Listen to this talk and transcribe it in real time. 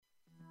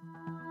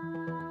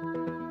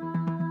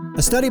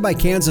A study by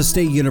Kansas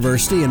State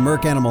University and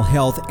Merck Animal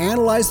Health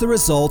analyzed the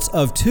results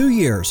of 2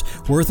 years'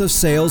 worth of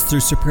sales through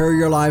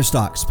Superior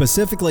Livestock,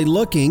 specifically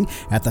looking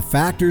at the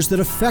factors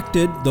that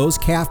affected those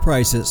calf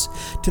prices.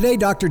 Today,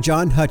 Dr.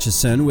 John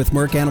Hutchison with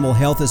Merck Animal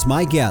Health is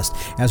my guest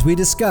as we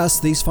discuss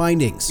these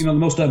findings. The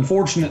most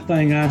unfortunate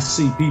thing I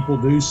see people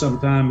do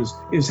sometimes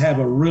is have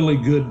a really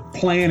good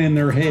plan in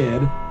their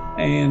head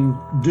and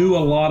do a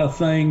lot of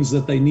things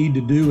that they need to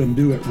do and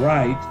do it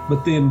right,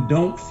 but then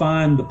don't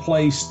find the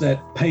place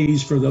that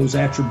pays for those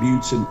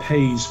attributes and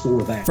pays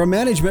for that. From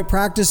management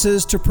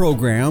practices to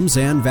programs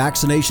and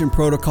vaccination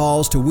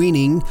protocols to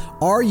weaning,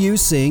 are you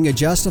seeing a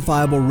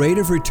justifiable rate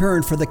of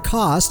return for the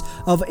cost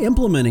of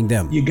implementing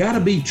them? You got to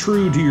be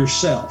true to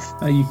yourself.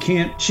 You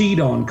can't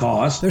cheat on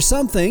cost. There's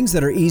some things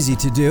that are easy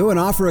to do and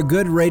offer a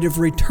good rate of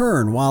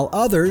return, while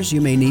others you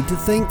may need to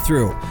think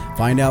through.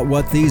 Find out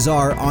what these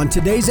are on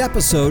today's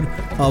episode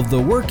of the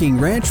Working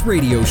Ranch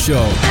Radio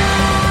Show.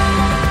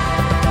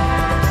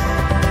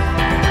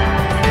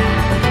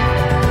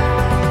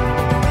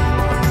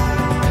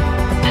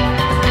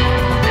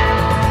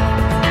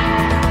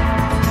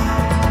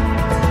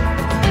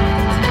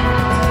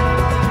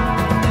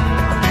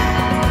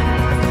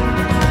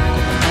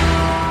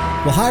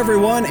 Well, hi,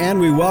 everyone, and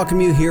we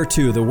welcome you here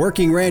to the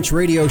Working Ranch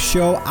Radio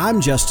Show.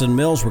 I'm Justin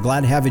Mills. We're glad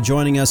to have you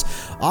joining us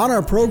on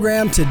our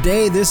program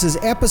today. This is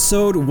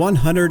episode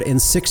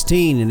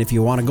 116, and if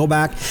you want to go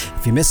back,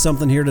 if you missed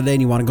something here today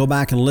and you want to go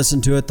back and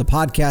listen to it, the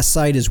podcast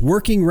site is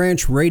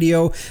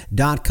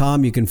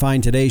workingranchradio.com. You can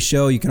find today's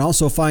show. You can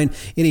also find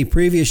any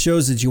previous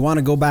shows that you want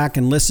to go back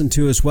and listen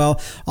to as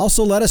well.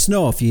 Also, let us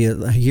know if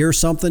you hear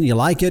something, you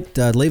like it,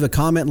 leave a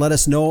comment, let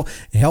us know.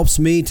 It helps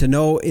me to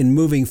know in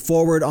moving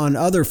forward on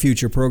other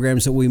future programs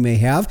that we may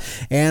have.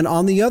 And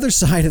on the other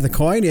side of the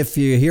coin, if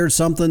you hear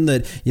something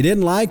that you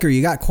didn't like or you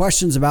got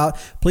questions about,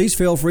 please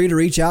feel free to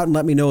reach out and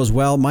let me know as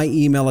well. My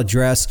email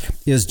address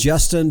is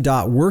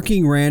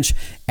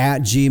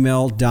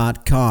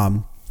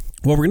justin.workingranch@gmail.com.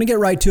 Well, we're going to get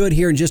right to it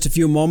here in just a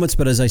few moments,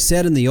 but as I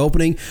said in the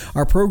opening,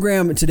 our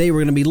program today, we're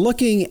going to be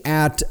looking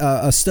at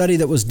a study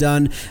that was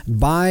done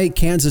by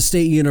Kansas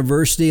State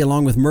University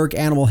along with Merck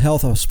Animal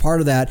Health as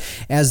part of that,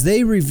 as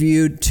they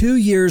reviewed 2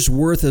 years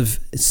worth of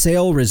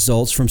sale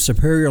results from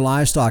Superior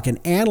Livestock and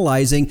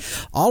analyzing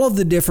all of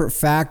the different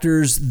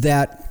factors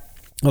that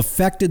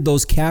affected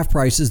those calf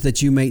prices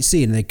that you might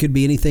see. And it could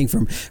be anything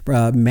from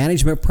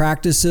management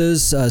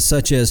practices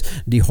such as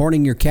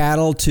dehorning your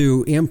cattle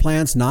to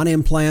implants,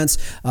 non-implants,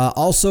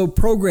 also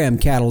program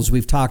cattle, as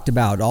we've talked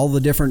about, all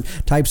the different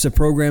types of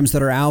programs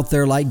that are out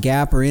there like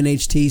GAP or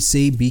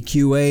NHTC,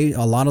 BQA,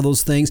 a lot of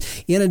those things.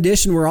 In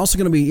addition, we're also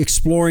going to be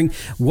exploring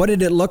what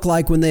did it look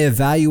like when they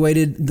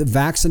evaluated the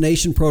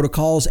vaccination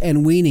protocols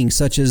and weaning,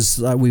 such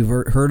as we've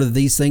heard of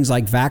these things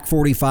like VAC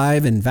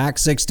 45 and VAC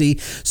 60.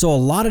 So a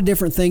lot of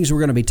different things we're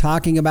going to be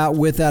talking about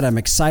with that. I'm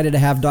excited to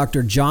have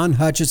Dr. John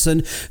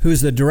Hutchison,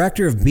 who's the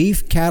Director of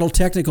Beef Cattle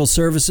Technical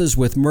Services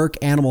with Merck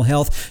Animal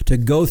Health, to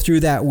go through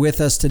that with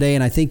us today.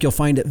 And I think you'll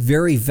find it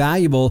very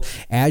valuable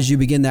as you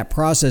begin that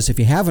process, if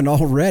you haven't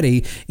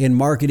already, in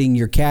marketing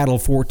your cattle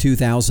for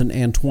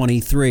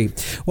 2023.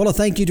 Well, a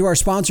thank you to our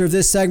sponsor of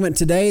this segment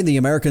today, the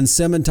American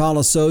Simmental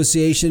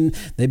Association.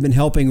 They've been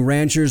helping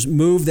ranchers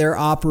move their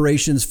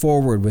operations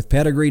forward with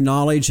pedigree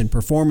knowledge and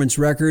performance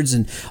records,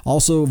 and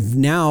also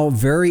now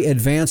very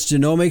advanced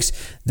genomics.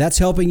 That's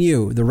helping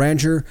you, the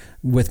rancher,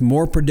 with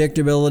more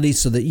predictability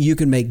so that you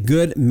can make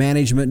good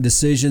management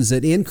decisions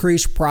that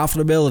increase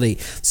profitability.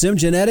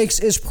 SimGenetics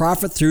is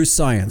profit through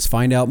science.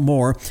 Find out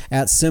more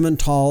at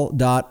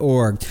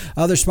simmental.org.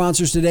 Other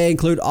sponsors today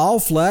include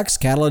Allflex.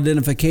 Cattle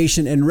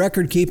identification and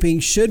record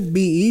keeping should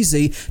be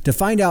easy. To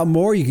find out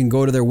more, you can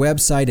go to their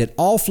website at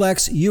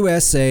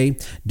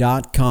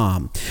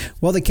allflexusa.com.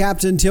 Well, the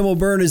Captain Tim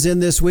O'Byrne is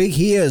in this week.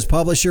 He is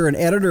publisher and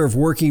editor of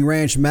Working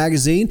Ranch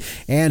Magazine.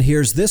 And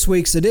here's this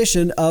week's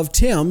edition of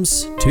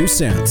Tim's 2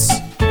 Cents.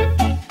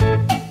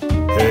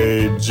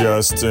 Hey,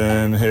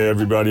 Justin. Hey,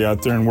 everybody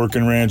out there in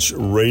Working Ranch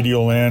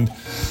Radio Land.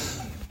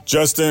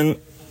 Justin,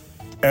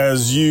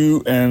 as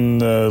you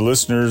and the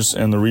listeners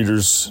and the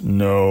readers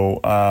know,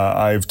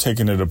 I've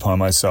taken it upon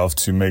myself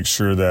to make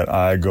sure that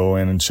I go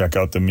in and check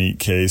out the meat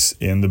case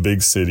in the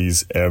big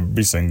cities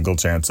every single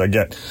chance I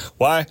get.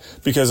 Why?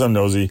 Because I'm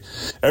nosy.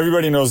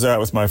 Everybody knows that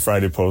with my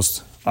Friday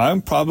post.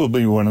 I'm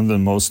probably one of the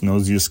most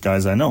nosiest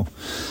guys I know.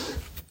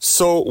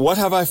 So what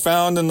have I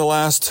found in the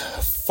last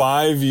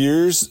 5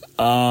 years?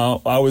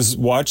 I was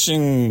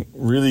watching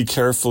really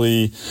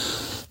carefully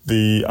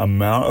the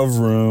amount of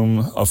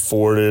room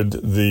afforded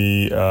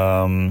the,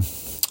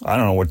 I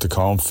don't know what to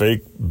call them,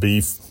 fake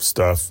beef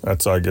stuff.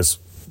 That's, I guess,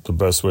 the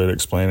best way to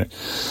explain it.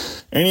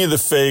 Any of the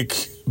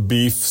fake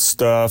beef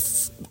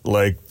stuff,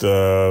 like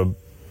the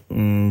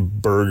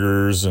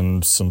burgers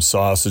and some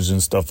sausage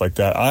and stuff like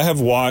that. I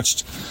have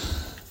watched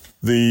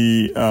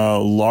the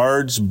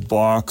large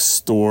box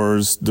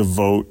stores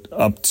devote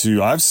up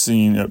to, I've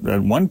seen at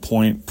one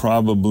point,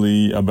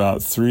 probably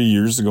about 3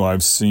 years ago,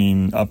 I've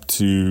seen up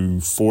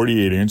to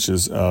 48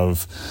 inches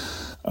of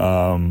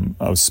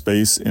of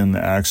space in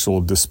the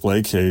actual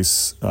display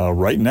case,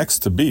 right next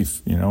to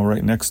beef,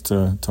 right next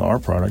to our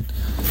product,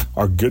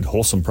 our good,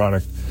 wholesome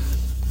product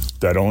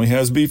that only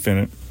has beef in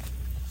it.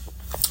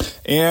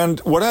 And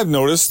what I've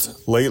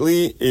noticed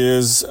lately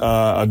is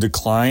a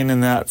decline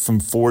in that from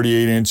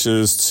 48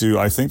 inches to,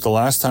 I think the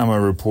last time I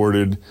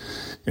reported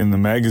in the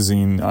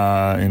magazine,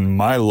 in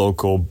my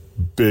local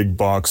big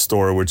box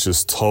store, which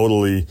is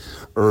totally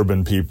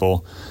urban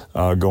people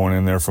going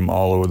in there from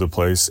all over the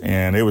place,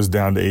 and it was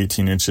down to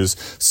 18 inches.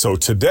 So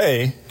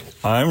today,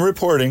 I'm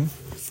reporting,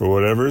 for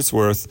whatever it's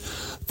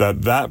worth,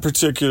 that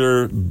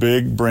particular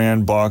big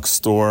brand box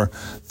store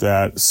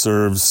that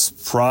serves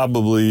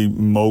probably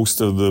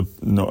most of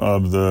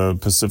the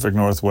Pacific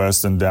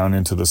Northwest and down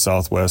into the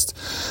Southwest,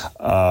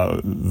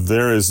 went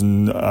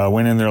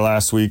in there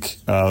last week,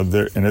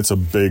 and it's a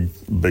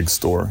big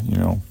store,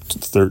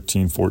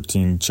 13,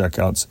 14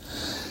 checkouts.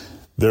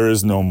 There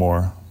is no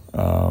more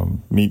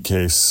meat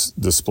case,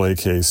 display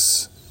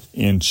case,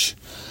 inch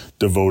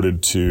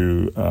devoted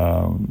to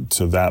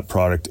that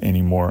product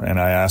anymore. And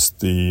I asked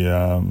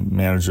the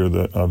manager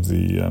of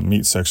the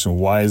meat section,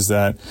 why is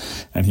that?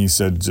 And he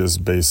said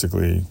just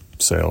basically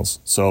sales.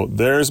 So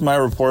there's my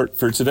report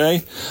for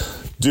today.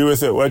 Do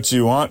with it what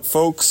you want,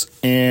 folks.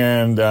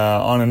 And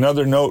on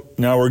another note,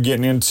 now we're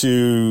getting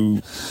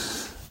into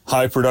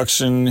high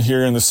production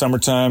here in the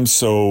summertime,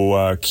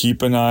 so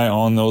keep an eye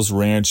on those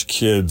ranch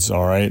kids,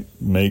 all right?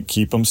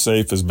 Keep them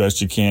safe as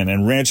best you can.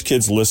 And ranch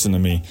kids, listen to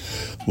me.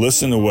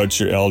 Listen to what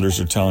your elders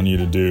are telling you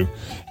to do,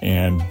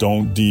 and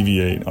don't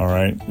deviate, all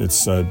right?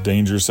 It's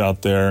dangerous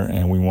out there,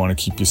 and we want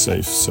to keep you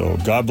safe. So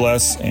God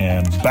bless,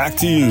 and back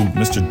to you,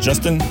 Mr.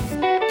 Justin.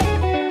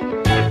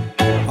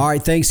 All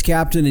right, thanks,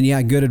 Captain. And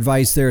yeah, good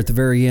advice there at the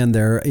very end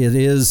there. It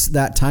is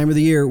that time of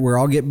the year where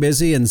all get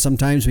busy, and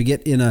sometimes we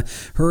get in a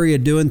hurry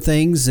of doing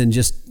things and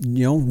just,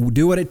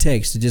 do what it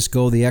takes to just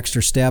go the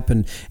extra step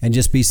and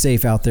just be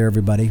safe out there,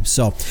 everybody.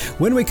 So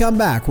when we come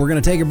back, we're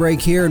going to take a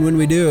break here. And when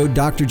we do,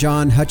 Dr.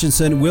 John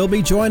Hutchinson will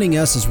be joining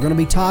us as we're going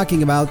to be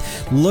talking about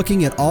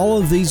looking at all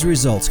of these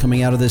results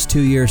coming out of this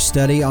 2-year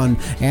study on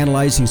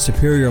analyzing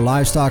Superior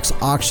Livestock's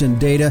auction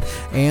data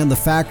and the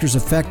factors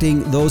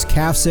affecting those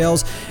calf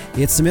sales.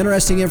 It's some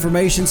interesting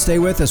information. Stay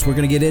with us. We're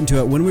going to get into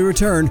it when we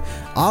return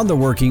on the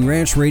Working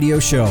Ranch Radio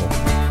Show.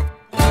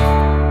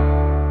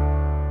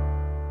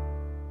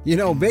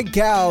 Big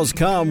cows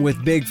come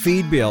with big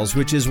feed bills,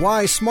 which is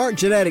why smart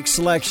genetic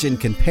selection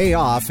can pay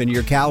off in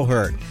your cow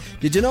herd.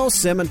 Did you know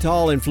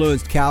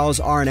Simmental-influenced cows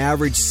are an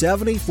average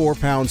 74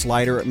 pounds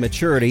lighter at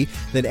maturity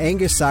than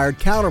Angus-sired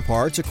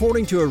counterparts,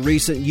 according to a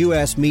recent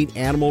U.S. Meat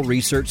Animal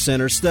Research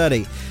Center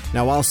study?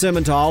 Now, while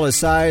Simmental is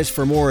sized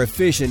for more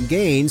efficient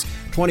gains,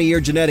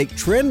 20-year genetic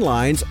trend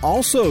lines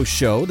also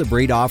show the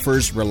breed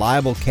offers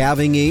reliable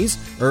calving ease,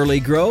 early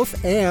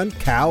growth, and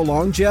cow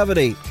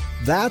longevity.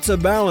 That's a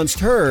balanced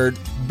herd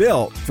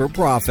built for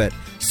profit.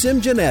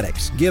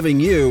 SimGenetics, giving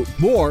you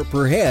more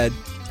per head,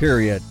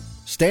 period.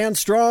 Stand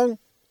strong,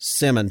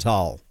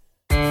 Simmental.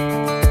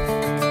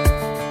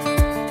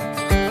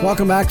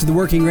 Welcome back to the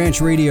Working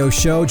Ranch Radio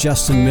Show.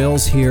 Justin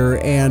Mills here.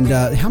 And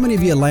how many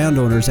of you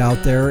landowners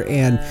out there,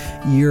 and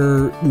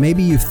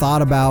maybe you've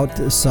thought about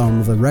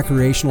some of the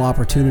recreational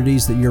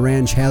opportunities that your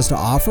ranch has to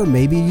offer?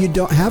 Maybe you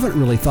haven't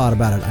really thought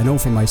about it. I know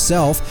for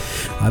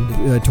myself,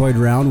 I've toyed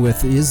around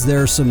with, is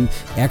there some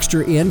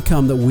extra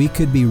income that we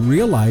could be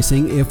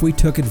realizing if we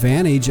took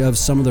advantage of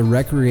some of the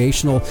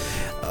recreational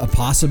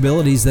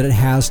possibilities that it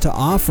has to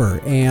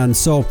offer? And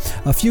so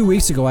a few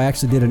weeks ago, I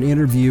actually did an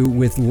interview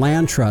with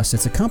Land Trust.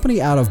 It's a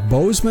company out of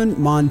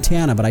Bozeman,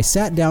 Montana, but I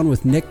sat down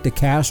with Nick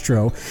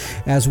DeCastro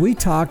as we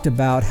talked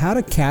about how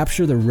to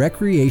capture the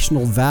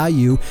recreational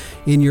value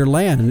in your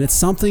land. And it's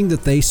something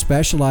that they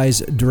specialize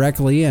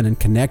directly in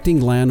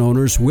connecting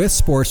landowners with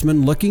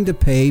sportsmen looking to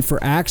pay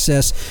for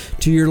access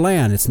to your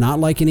land. It's not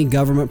like any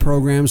government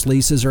programs,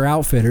 leases, or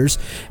outfitters,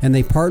 and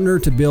they partner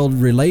to build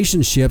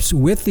relationships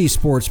with these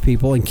sports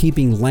people and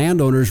keeping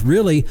landowners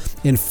really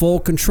in full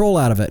control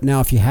out of it. Now,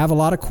 if you have a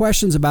lot of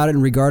questions about it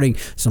and regarding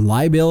some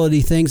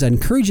liability things, I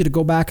encourage you to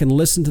go back and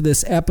listen to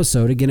this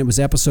episode. Again, it was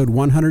episode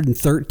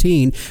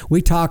 113.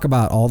 We talk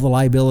about all the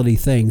liability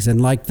things.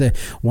 And like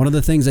one of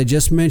the things I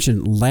just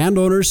mentioned,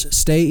 landowners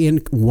stay in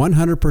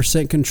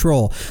 100%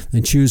 control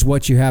and choose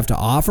what you have to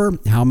offer,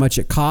 how much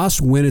it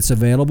costs, when it's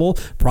available,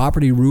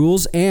 property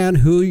rules, and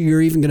who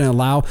you're even going to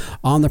allow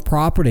on the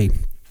property.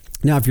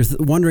 Now, if you're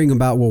wondering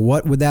about,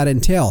 what would that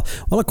entail?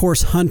 Well, of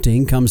course,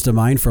 hunting comes to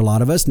mind for a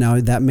lot of us. Now,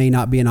 that may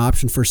not be an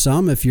option for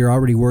some if you're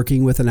already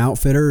working with an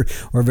outfitter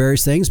or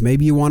various things.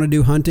 Maybe you want to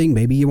do hunting.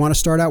 Maybe you want to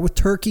start out with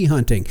turkey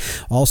hunting.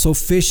 Also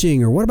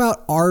fishing, or what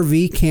about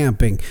RV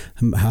camping?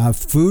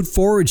 Food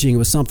foraging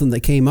was something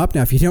that came up.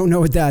 Now, if you don't know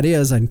what that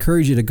is, I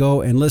encourage you to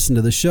go and listen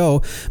to the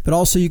show. But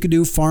also you could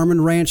do farm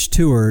and ranch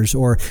tours,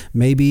 or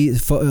maybe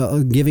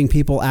giving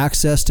people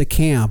access to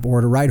camp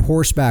or to ride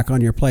horseback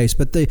on your place.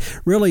 But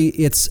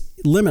it's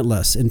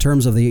limitless in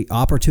terms of the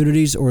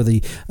opportunities or the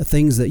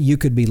things that you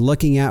could be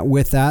looking at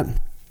with that.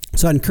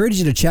 So I encourage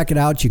you to check it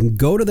out. You can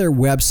go to their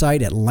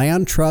website at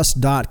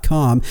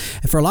landtrust.com.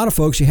 And for a lot of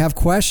folks, you have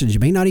questions. You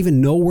may not even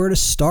know where to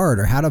start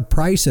or how to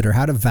price it or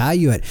how to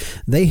value it.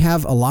 They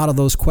have a lot of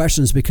those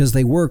questions because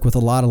they work with a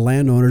lot of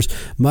landowners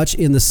much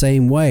in the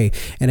same way.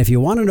 And if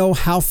you want to know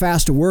how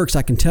fast it works,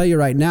 I can tell you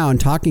right now, and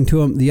talking to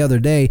them the other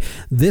day,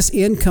 this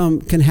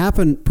income can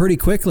happen pretty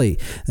quickly.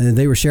 And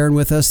they were sharing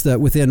with us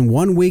that within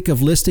 1 week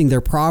of listing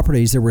their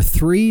properties, there were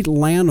 3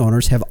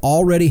 landowners have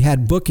already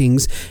had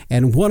bookings,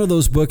 and one of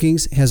those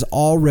bookings has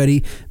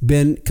already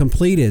been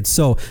completed.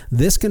 So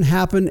this can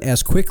happen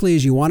as quickly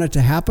as you want it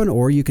to happen,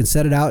 or you can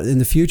set it out in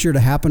the future to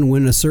happen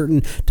when a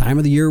certain time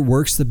of the year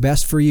works the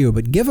best for you.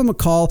 But give them a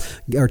call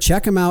or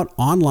check them out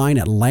online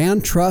at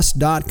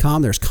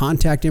landtrust.com. There's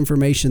contact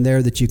information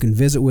there that you can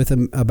visit with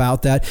them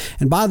about that.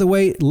 And by the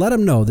way, let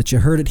them know that you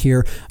heard it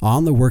here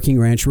on the Working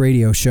Ranch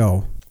Radio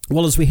Show.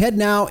 Well, as we head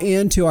now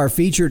into our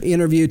featured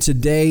interview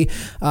today,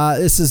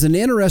 this is an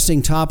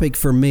interesting topic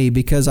for me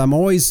because I'm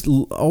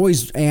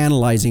always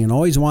analyzing and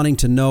always wanting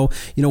to know,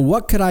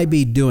 what could I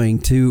be doing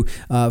to,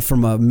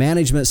 from a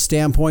management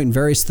standpoint and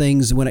various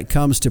things when it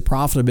comes to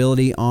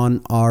profitability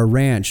on our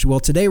ranch. Well,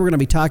 today we're going to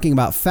be talking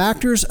about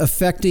factors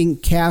affecting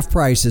calf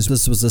prices.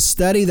 This was a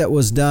study that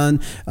was done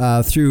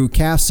through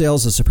Calf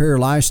Sales of Superior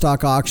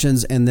Livestock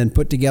Auctions and then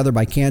put together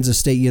by Kansas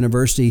State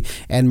University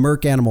and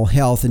Merck Animal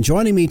Health. And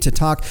joining me to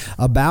talk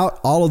about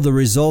all of the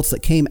results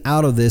that came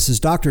out of this is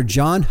Dr.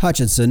 John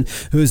Hutchinson,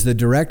 who is the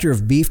Director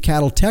of Beef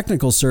Cattle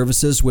Technical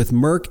Services with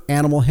Merck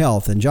Animal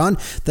Health. And John,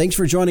 thanks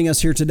for joining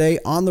us here today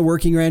on the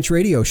Working Ranch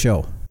Radio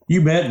Show.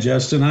 You bet,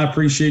 Justin. I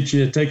appreciate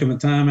you taking the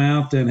time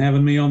out and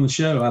having me on the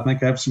show. I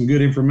think I have some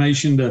good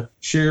information to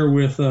share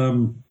with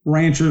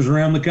ranchers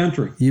around the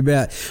country. You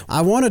bet.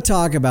 I want to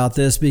talk about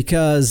this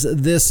because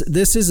this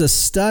is a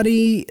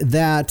study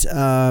that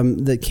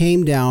that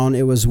came down.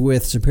 It was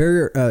with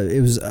Superior.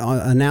 It was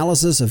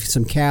analysis of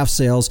some calf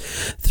sales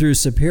through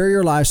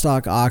Superior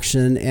Livestock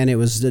Auction, and it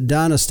was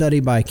done a study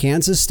by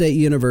Kansas State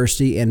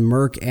University and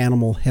Merck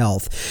Animal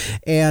Health.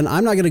 And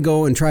I'm not going to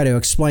go and try to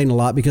explain a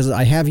lot because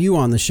I have you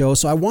on the show.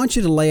 So I want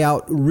you to lay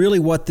out really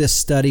what this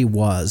study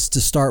was to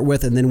start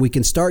with, and then we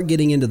can start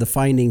getting into the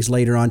findings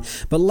later on.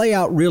 But lay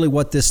out really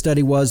what this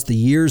study was, the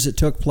years it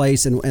took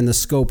place, and the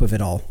scope of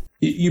it all.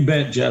 You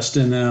bet,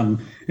 Justin.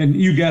 And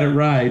you got it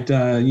right.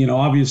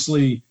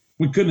 Obviously,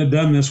 we couldn't have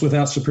done this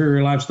without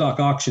Superior Livestock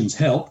Auctions'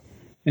 help.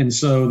 And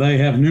so they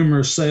have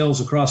numerous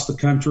sales across the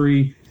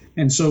country.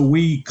 And so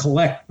we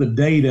collect the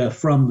data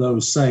from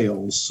those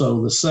sales.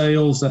 So the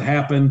sales that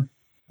happen,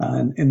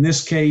 in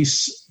this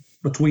case,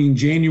 between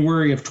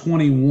January of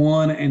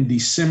 21 and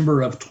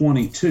December of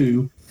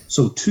 22,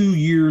 so 2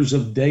 years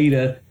of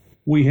data,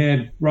 we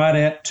had right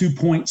at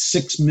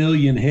 2.6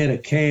 million head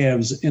of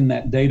calves in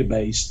that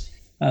database.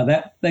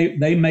 That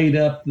they made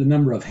up the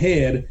number of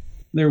head.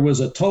 There was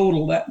a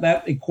total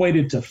that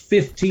equated to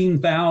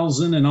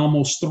 15,000 and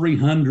almost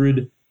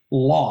 300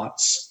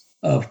 lots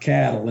of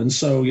cattle. And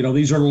so,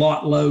 these are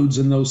lot loads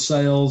in those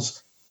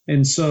sales.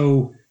 And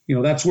so,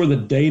 that's where the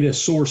data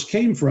source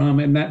came from.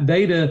 And that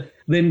data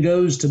then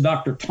goes to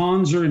Dr.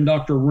 Tonzer and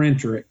Dr.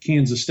 Renter at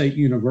Kansas State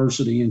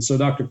University. And so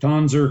Dr.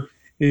 Tonzer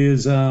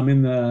is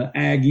in the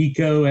ag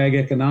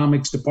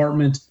economics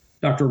department.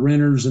 Dr.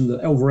 Renter's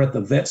over at the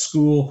vet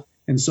school.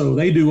 And so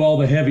they do all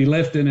the heavy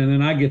lifting. And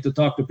then I get to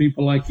talk to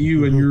people like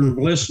you and your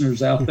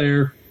listeners out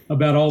there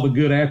about all the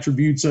good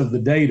attributes of the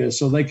data.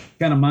 So they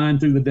kind of mine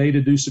through the data,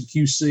 do some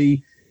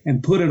QC,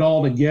 and put it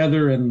all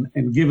together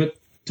and give it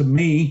to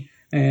me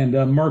and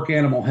Merck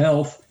Animal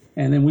Health.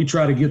 And then we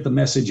try to get the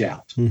message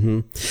out. Mm-hmm.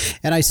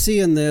 And I see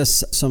in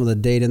this some of the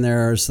data in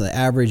there. So the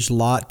average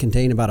lot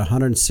contained about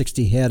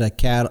 160 head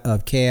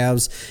of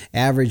calves,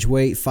 average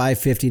weight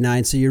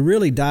 559. So you're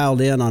really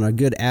dialed in on a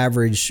good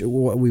average,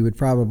 what we would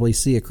probably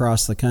see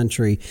across the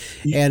country.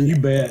 And you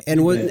bet.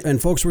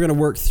 And folks, we're going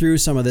to work through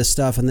some of this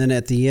stuff, and then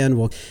at the end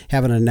we'll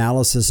have an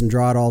analysis and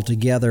draw it all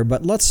together.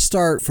 But let's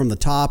start from the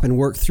top and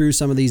work through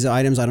some of these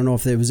items. I don't know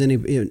if there was any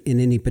in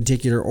any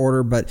particular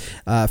order, but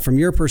from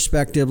your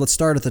perspective, let's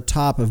start at the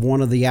top of one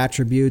of the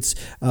attributes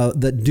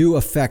that do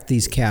affect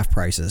these calf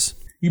prices.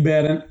 You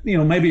bet.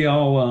 And, maybe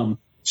I'll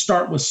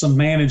start with some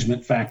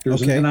management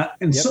factors.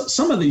 Okay.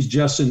 Some of these,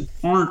 Justin,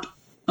 aren't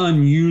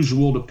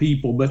unusual to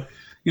people. But,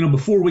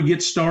 before we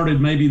get started,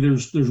 maybe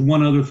there's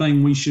one other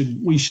thing we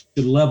should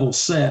level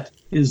set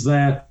is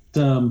that,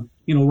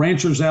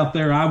 ranchers out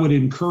there, I would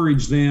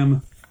encourage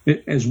them,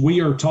 as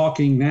we are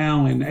talking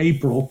now in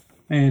April,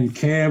 and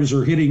calves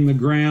are hitting the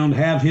ground,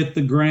 have hit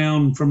the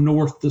ground from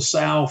north to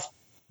south,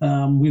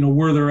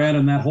 where they're at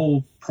in that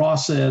whole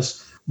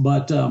process,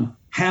 but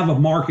have a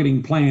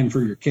marketing plan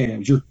for your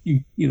calves.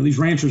 These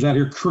ranchers out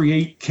here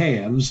create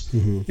calves.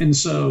 Mm-hmm. And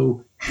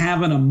so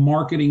having a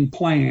marketing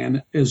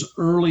plan as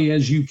early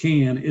as you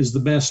can is the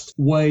best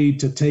way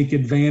to take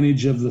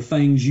advantage of the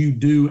things you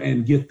do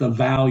and get the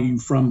value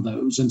from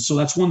those. And so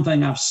that's one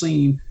thing I've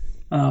seen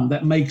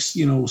that makes,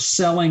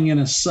 selling in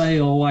a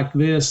sale like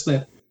this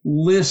that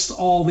lists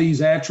all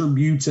these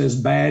attributes as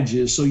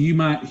badges. So you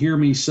might hear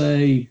me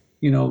say,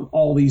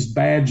 all these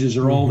badges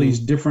or all these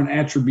different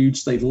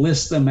attributes. They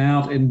list them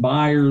out, and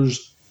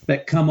buyers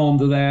that come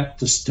onto that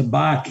to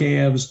buy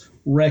calves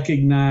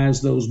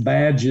recognize those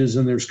badges,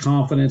 and there's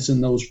confidence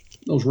in those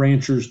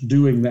ranchers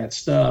doing that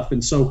stuff.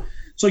 And so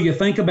you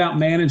think about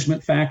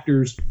management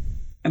factors.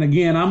 And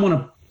again, I'm going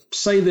to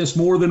say this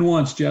more than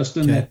once,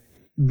 Justin, that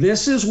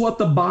this is what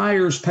the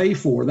buyers pay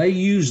for. They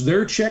use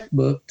their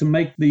checkbook to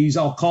make these,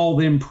 I'll call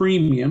them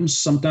premiums.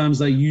 Sometimes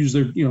they use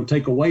their,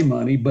 take away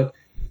money, but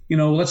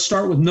let's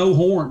start with no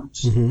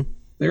horns.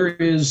 There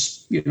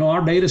is,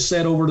 our data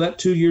set over that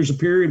 2 years of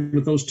period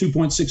with those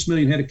 2.6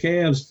 million head of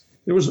calves,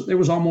 there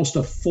was almost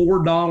a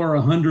 $4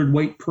 a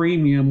hundredweight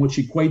premium, which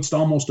equates to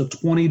almost a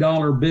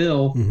 $20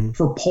 bill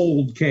for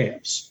polled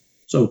calves.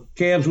 So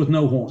calves with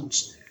no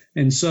horns.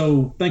 And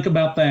so think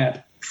about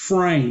that.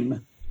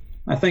 Frame.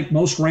 I think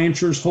most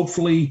ranchers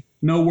hopefully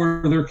know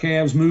where their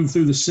calves move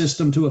through the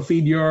system to a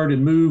feed yard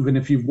and move. And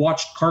if you've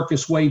watched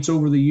carcass weights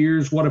over the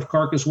years, what have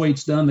carcass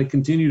weights done? They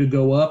continue to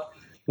go up.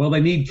 Well, they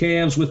need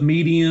calves with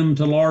medium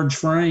to large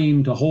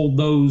frame to hold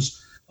those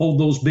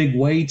big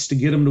weights, to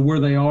get them to where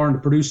they are and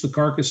to produce the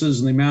carcasses.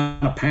 And the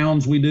amount of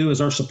pounds we do,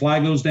 as our supply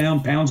goes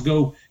down, pounds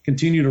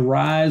continue to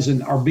rise,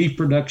 and our beef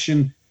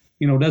production,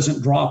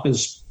 doesn't drop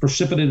as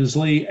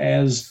precipitously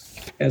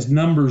as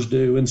numbers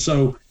do. And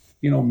so,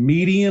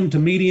 medium to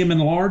medium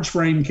and large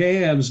frame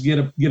calves get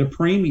a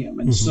premium.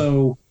 And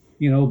so,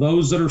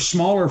 those that are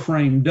smaller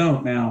frame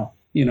don't. Now,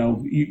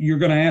 you're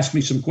going to ask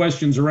me some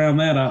questions around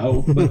that, I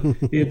hope, but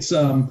it's,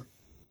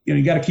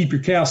 you got to keep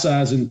your cow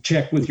size in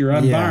check with your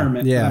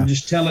environment. Yeah. I'm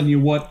just telling you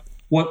what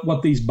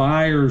these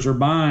buyers are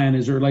buying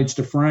as it relates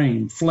to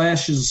frame.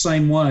 Flesh is the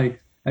same way.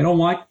 They don't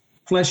like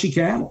fleshy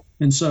cattle.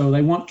 And so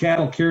they want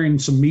cattle carrying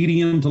some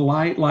medium to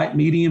light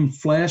medium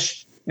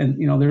flesh. And,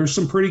 there's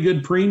some pretty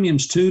good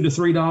premiums, $2 to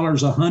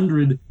 $3 a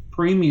hundred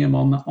premium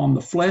on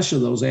the flesh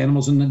of those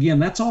animals. And again,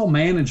 that's all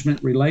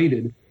management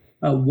related.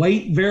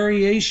 Weight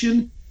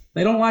variation,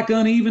 they don't like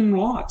uneven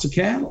lots of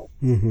cattle.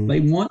 They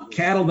want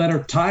cattle that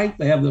are tight.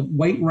 They have the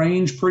weight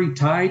range pretty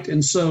tight.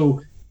 And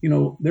so,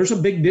 there's a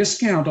big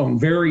discount on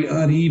very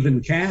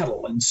uneven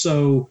cattle. And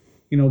so,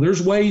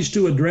 there's ways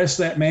to address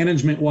that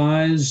management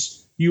wise.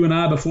 You and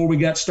I, before we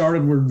got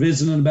started, were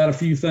visiting about a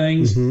few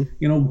things.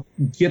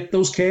 Get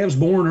those calves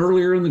born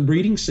earlier in the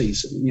breeding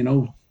season.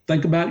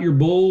 Think about your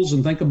bulls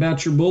and think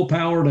about your bull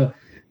power to,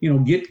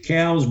 get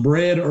cows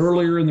bred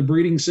earlier in the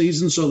breeding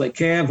season so they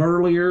calve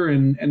earlier,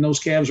 and those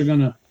calves are going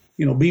to,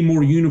 be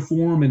more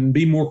uniform and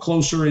be more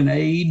closer in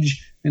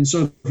age. And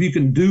so if you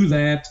can do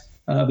that,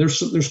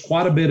 there's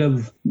quite a bit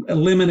of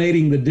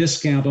eliminating the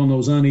discount on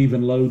those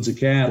uneven loads of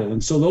cattle.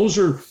 And so those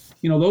are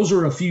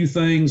a few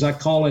things. I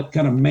call it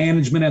kind of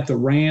management at the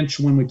ranch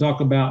when we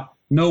talk about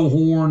no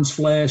horns,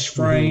 flesh,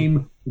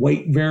 frame,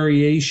 weight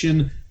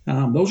variation.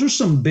 Those are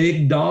some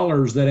big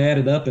dollars that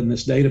added up in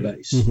this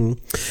database.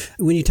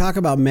 When you talk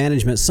about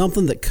management,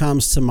 something that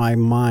comes to my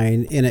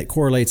mind, and it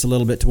correlates a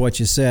little bit to what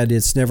you said,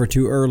 it's never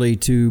too early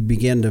to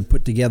begin to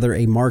put together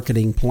a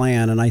marketing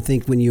plan. And I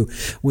think when you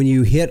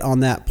hit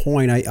on that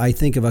point, I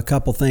think of a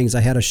couple things.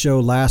 I had a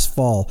show last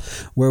fall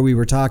where we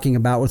were talking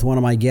about with one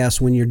of my guests,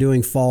 when you're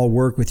doing fall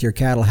work with your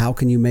cattle, how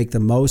can you make the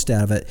most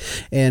out of it?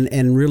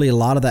 And really a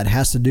lot of that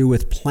has to do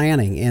with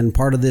planning. And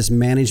part of this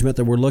management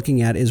that we're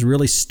looking at is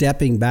really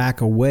stepping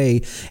back away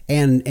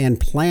and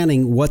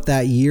planning what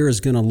that year is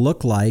going to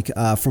look like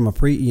from a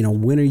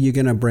when are you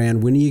going to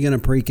brand, when are you going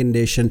to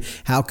precondition,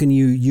 how can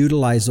you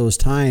utilize those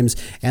times,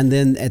 and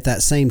then at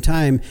that same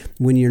time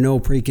when you know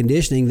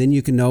preconditioning, then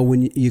you can know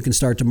when you can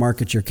start to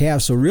market your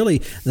calves. So really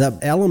the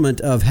element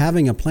of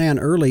having a plan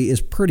early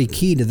is pretty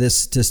key to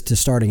this, to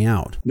starting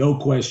out. No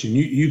question.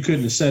 You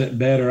couldn't have said it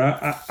better.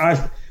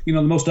 I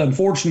the most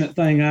unfortunate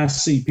thing I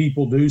see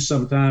people do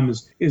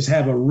sometimes is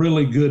have a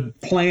really good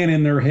plan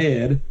in their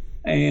head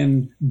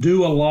and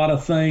do a lot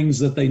of things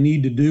that they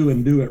need to do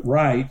and do it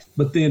right,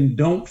 but then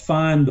don't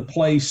find the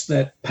place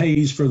that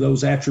pays for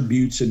those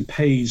attributes and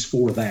pays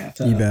for that.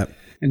 You bet.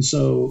 And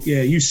so,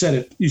 you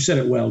said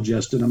it well,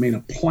 Justin. I mean, a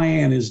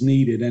plan is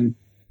needed. And,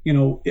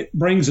 it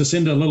brings us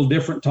into a little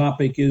different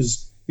topic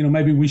is,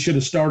 maybe we should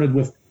have started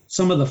with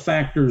some of the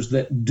factors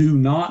that do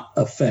not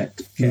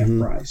affect calf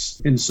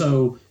price. And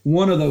so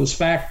one of those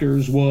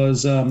factors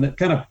was that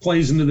kind of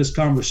plays into this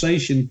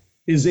conversation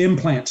is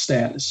implant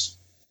status.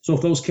 So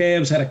if those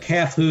calves had a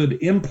calfhood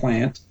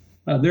implant,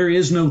 there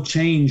is no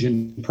change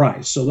in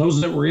price. So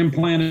those that were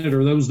implanted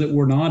or those that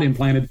were not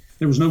implanted,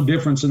 there was no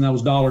difference in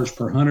those dollars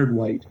per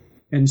hundredweight.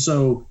 And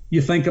so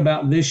you think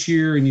about this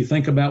year and you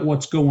think about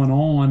what's going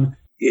on,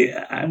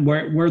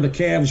 where the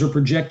calves are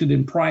projected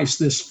in price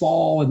this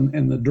fall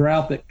and the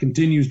drought that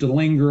continues to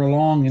linger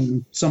along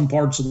in some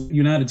parts of the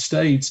United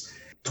States.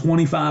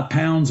 25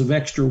 pounds of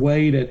extra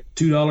weight at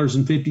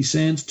 $2.50,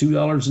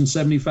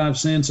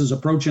 $2.75 is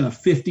approaching a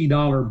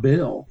 $50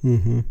 bill.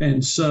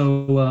 And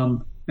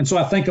so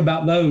I think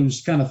about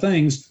those kind of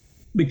things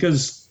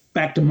because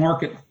back to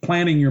market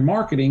planning your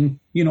marketing,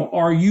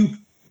 are you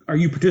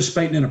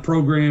participating in a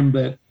program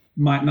that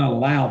might not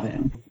allow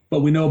them?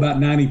 But we know about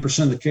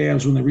 90% of the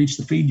calves when they reach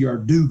the feed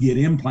yard do get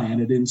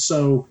implanted. And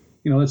so,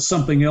 that's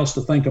something else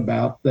to think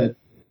about. That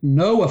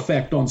no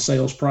effect on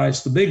sales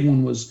price. The big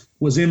one was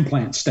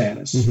implant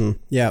status. Mm-hmm.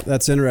 Yeah,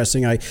 that's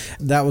interesting.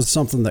 That was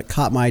something that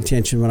caught my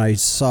attention when I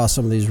saw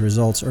some of these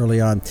results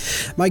early on.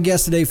 My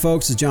guest today,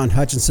 folks, is John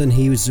Hutchinson.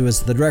 He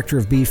was the Director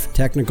of Beef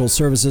Technical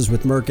Services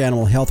with Merck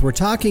Animal Health. We're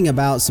talking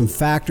about some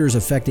factors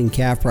affecting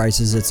calf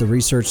prices. It's a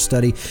research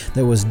study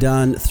that was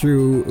done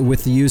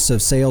with the use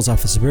of sales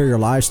off a Superior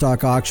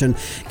Livestock Auction.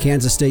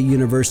 Kansas State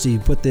University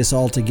put this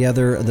all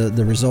together,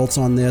 the results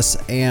on this,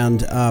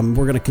 and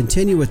we're going to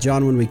continue with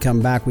John when we come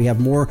back.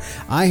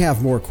 I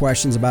have more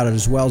questions about it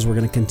as well, as we're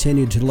going to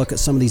continue to look at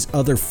some of these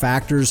other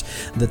factors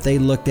that they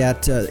looked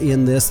at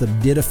in this that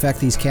did affect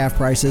these calf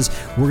prices.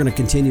 We're going to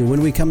continue when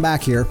we come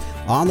back here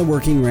on the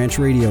Working Ranch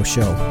Radio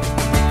Show.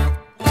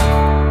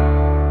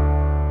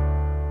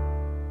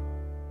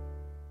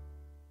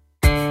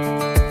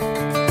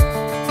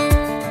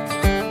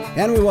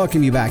 And we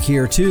welcome you back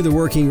here to the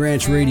Working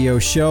Ranch Radio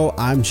Show.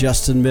 I'm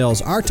Justin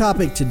Mills. Our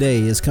topic today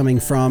is coming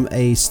from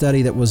a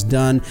study that was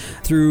done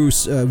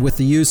with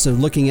the use of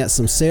looking at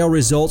some sale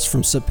results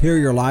from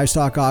Superior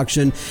Livestock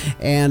Auction,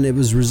 and it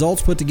was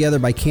results put together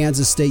by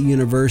Kansas State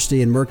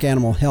University and Merck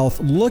Animal Health,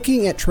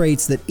 looking at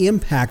traits that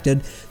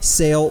impacted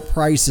sale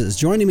prices.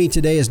 Joining me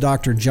today is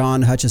Dr.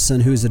 John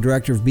Hutchinson, who's the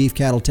Director of Beef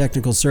Cattle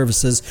Technical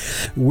Services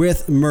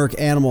with Merck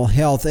Animal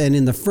Health. And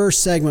in the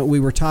first segment,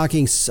 we were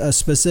talking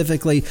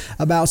specifically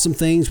about some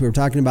things. We were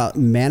talking about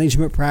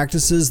management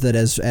practices that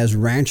as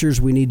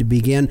ranchers we need to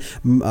begin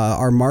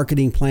our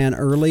marketing plan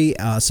early,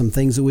 some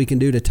things that we can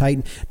do to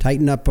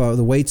tighten up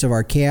the weights of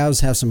our calves,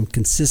 have some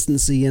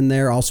consistency in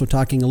there. Also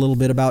talking a little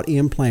bit about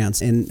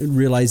implants and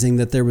realizing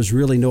that there was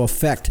really no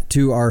effect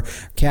to our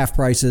calf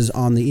prices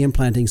on the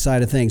implanting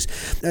side of things.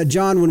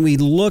 John, when we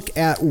look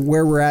at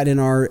where we're at in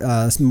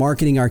our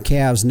marketing our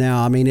calves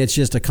now, I mean, it's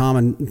just a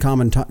common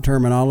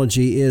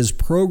terminology is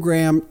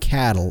program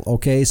cattle.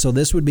 Okay, so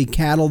this would be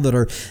cattle that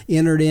are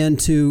entered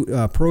into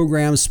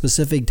programs,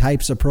 specific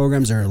types of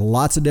programs. There are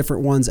lots of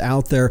different ones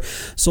out there.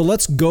 So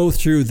let's go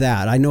through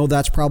that. I know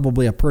that's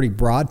probably a pretty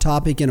broad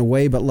topic in a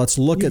way, but let's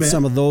look at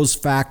some of those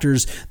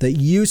factors that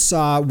you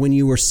saw when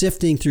you were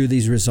sifting through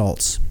these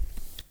results.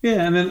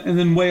 Yeah, and then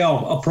the way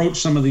I'll approach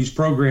some of these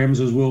programs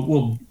is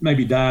we'll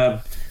maybe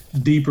dive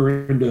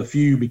deeper into a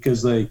few,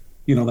 because they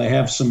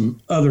have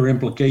some other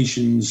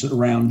implications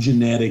around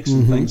genetics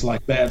and things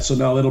like that. So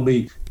no, it'll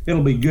be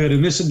good.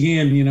 And this,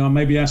 again,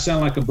 maybe I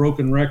sound like a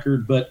broken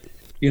record, but,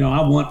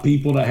 I want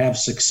people to have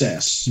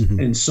success.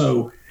 And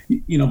so,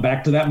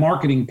 back to that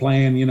marketing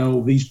plan,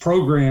 these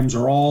programs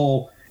are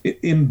all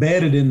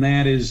embedded in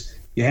that is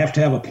you have to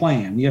have a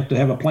plan. You have to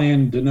have a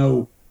plan to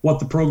know what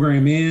the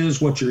program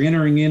is, what you're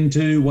entering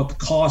into, what the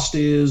cost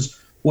is,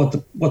 what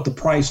the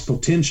price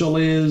potential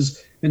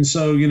is. And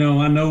so,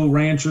 I know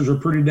ranchers are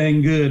pretty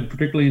dang good,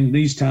 particularly in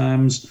these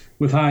times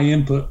with high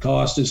input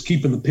cost, is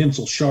keeping the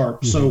pencil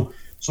sharp.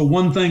 So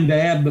one thing to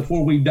add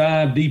before we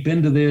dive deep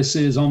into this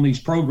is on these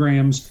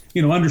programs,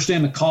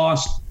 understand the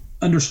cost,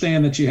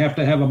 understand that you have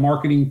to have a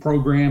marketing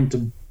program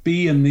to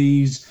be in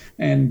these,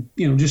 and,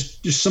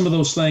 just some of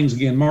those things,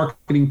 again,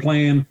 marketing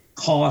plan,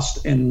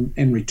 cost,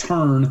 and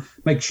return.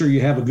 Make sure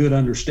you have a good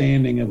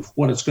understanding of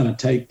what it's going to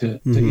take to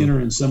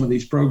enter in some of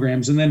these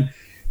programs. And then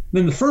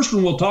the first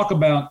one we'll talk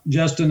about,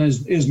 Justin,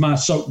 is my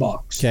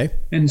soapbox. Okay.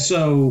 And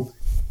so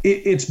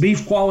it's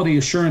Beef Quality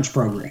Assurance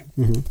Program.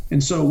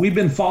 And so we've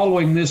been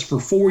following this for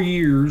 4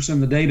 years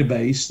in the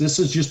database. This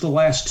is just the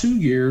last 2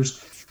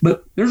 years,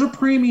 but there's a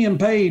premium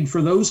paid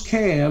for those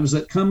calves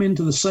that come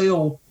into the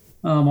sale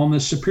on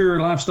this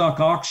Superior Livestock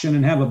Auction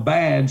and have a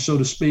badge, so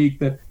to speak,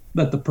 that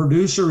the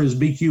producer is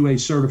BQA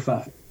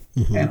certified.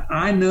 And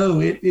I know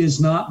it is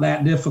not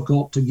that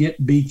difficult to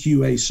get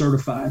BQA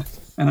certified.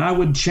 And I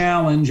would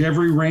challenge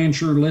every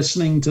rancher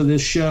listening to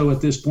this show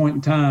at this point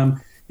in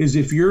time is,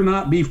 if you're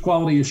not Beef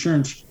Quality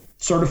Assurance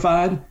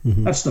certified,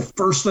 that's the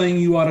first thing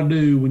you ought to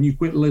do when you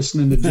quit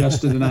listening to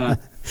Justin and I.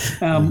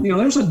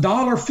 There's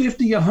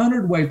 $1.50 a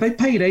hundredweight. They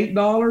paid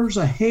 $8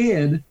 a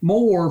head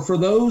more for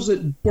those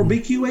that were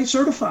BQA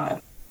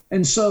certified.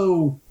 And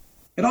so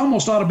it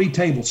almost ought to be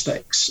table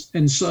stakes.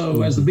 And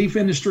so as the beef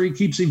industry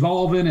keeps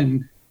evolving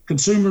and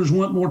consumers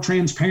want more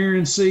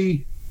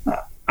transparency,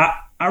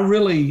 I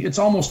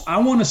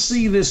want to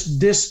see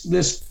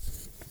this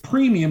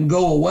premium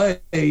go away,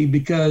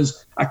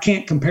 because I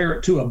can't compare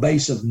it to a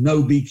base of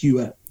no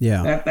BQA.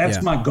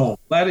 That's my goal.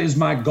 That is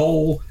my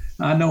goal.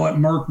 I know at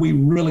Merck we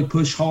really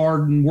push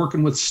hard and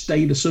working with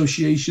state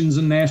associations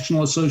and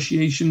national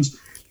associations.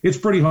 It's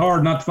pretty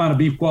hard not to find a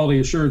beef quality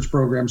assurance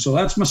program. So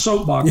that's my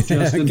soapbox,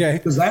 Justin,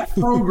 because that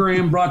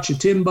program brought you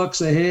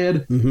 $10 a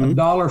head,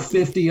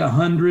 $1.50 a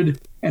hundred,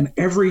 and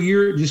every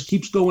year it just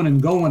keeps going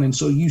and going. And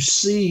so you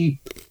see,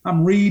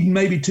 I'm reading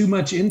maybe too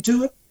much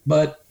into it,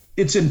 but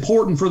it's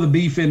important for the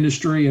beef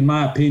industry, in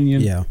my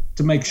opinion,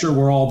 to make sure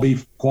we're all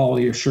beef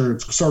quality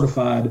assurance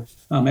certified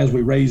as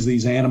we raise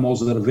these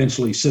animals that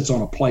eventually sits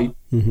on a plate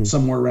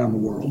somewhere around the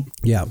world.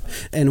 Yeah.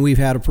 And we've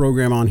had a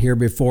program on here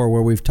before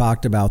where we've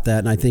talked about that.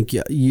 And I think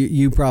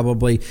you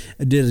probably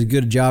did a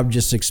good job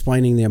just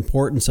explaining the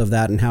importance of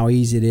that and how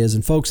easy it is.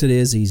 And folks, it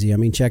is easy. I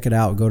mean, check it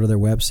out. Go to their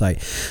website.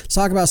 Let's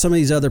talk about some of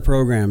these other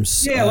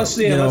programs.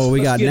 Yeah,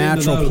 we got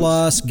Natural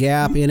Plus,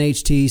 GAP,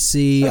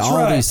 NHTC, That's all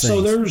right. these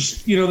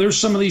things. So there's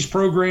some of these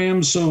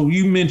programs. So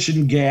you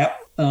mentioned GAP.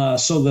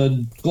 So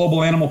the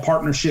Global Animal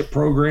Partnership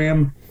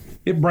Program,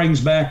 it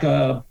brings back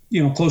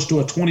close to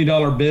a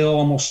 $20 bill,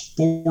 almost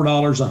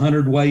 $4 a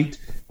hundredweight.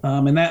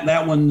 And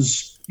that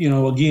one's,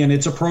 again,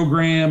 it's a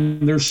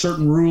program. There's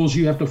certain rules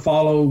you have to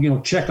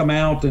follow, check them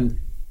out and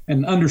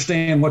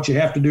understand what you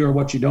have to do or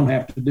what you don't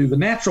have to do. The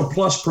Natural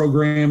Plus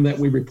program that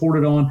we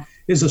reported on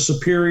is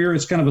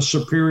it's kind of a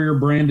superior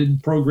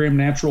branded program,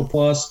 Natural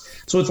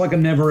Plus. So it's like a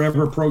never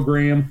ever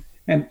program.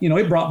 And,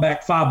 it brought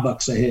back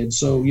 $5 a head.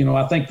 So,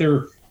 I think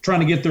they're trying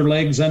to get their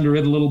legs under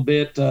it a little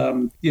bit.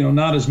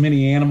 Not as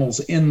many animals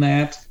in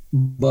that,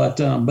 but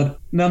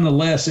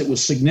nonetheless, it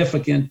was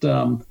significant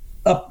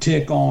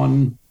uptick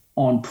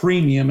on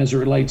premium as it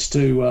relates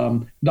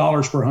to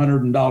dollars per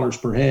hundred and dollars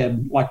per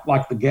head,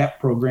 like the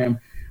GAP program.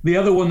 The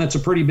other one that's a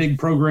pretty big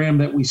program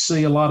that we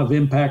see a lot of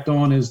impact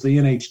on is the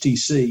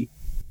NHTC.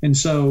 And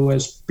so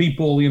as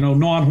people,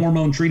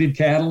 non-hormone treated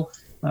cattle,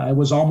 it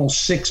was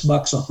almost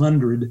 $6 a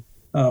hundred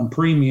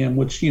premium,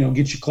 which,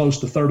 gets you close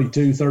to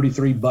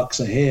 $33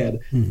 a head.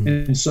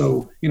 And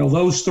so,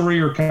 those three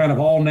are kind of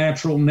all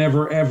natural,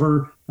 never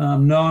ever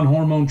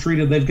non-hormone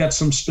treated. They've got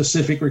some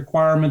specific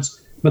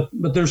requirements, but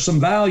there's some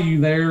value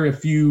there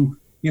if you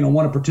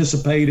want to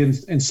participate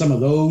in some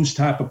of those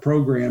type of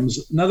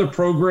programs. Another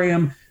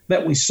program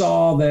that we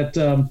saw that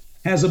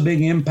has a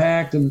big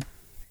impact and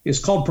is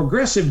called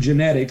Progressive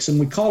Genetics. And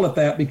we call it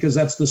that because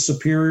that's the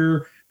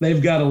superior.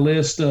 They've got a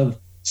list of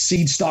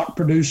seed stock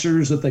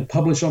producers that they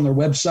publish on their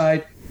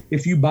website.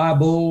 If you buy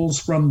bulls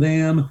from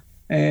them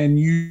and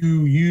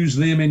you use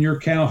them in your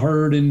cow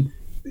herd, and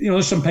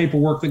there's some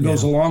paperwork that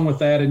goes along with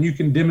that, and you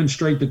can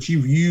demonstrate that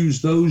you've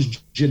used those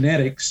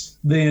genetics,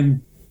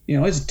 then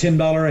it's a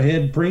 $10 a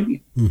head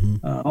premium.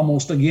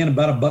 Almost again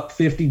about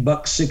 $1.50,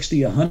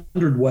 $1.60 a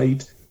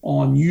hundredweight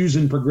on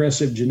using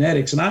Progressive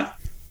Genetics. And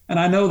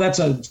I know that's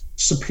a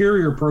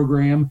superior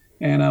program.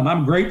 And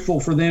I'm grateful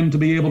for them to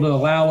be able to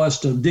allow us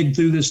to dig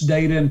through this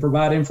data and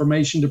provide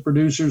information to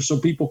producers so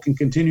people can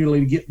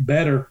continually get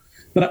better.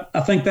 But I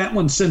think that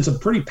one sends a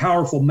pretty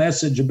powerful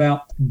message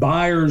about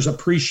buyers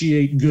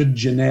appreciate good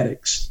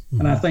genetics.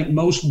 And I think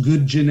most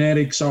good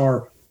genetics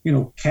are,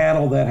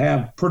 cattle that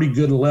have pretty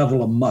good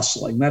level of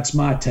muscling. That's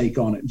my take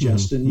on it,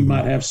 Justin. You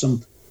might have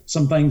some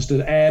things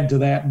to add to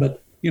that.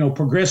 But,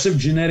 Progressive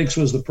Genetics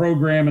was the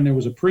program and there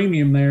was a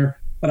premium there.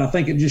 But I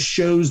think it just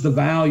shows the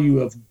value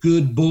of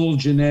good bull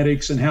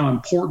genetics and how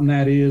important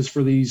that is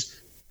for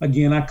these,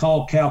 again, I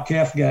call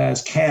cow-calf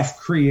guys calf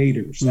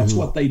creators. That's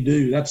what they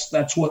do.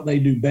 That's what they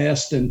do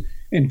best and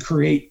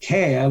create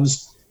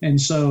calves. And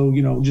so,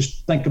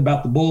 just think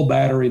about the bull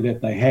battery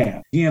that they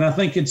have. Again, I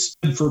think it's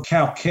good for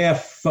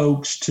cow-calf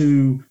folks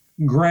to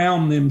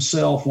ground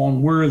themselves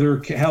on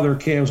how their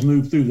calves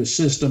move through the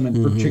system,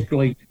 and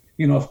particularly,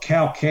 if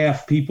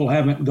cow-calf people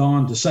haven't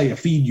gone to, say, a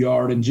feed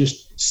yard and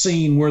just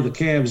seen where the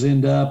calves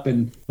end up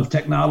and the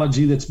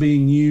technology that's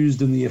being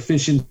used and the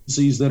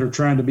efficiencies that are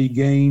trying to be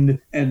gained,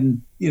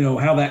 and,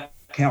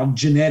 how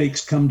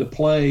genetics come to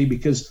play,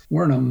 because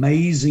we're an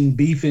amazing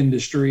beef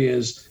industry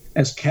as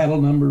cattle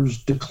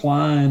numbers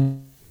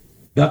decline.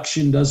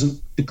 Production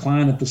doesn't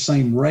decline at the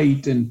same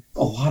rate. And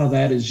a lot of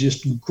that is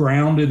just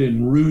grounded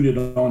and rooted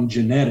on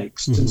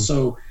genetics. And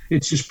so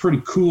it's just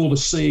pretty cool to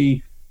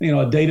see a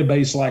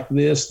database like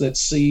this that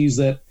sees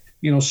that,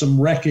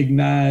 some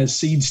recognized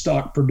seed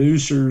stock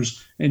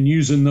producers, and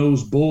using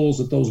those bulls,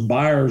 that those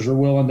buyers are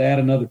willing to add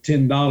another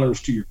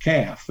 $10 to your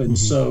calf. And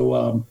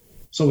so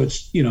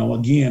it's,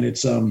 again,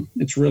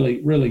 it's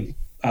really, really,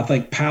 I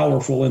think,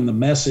 powerful in the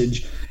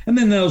message. And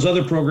then those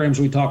other programs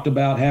we talked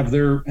about have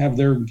their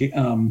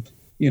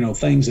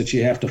things that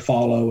you have to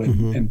follow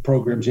and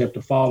programs you have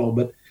to follow.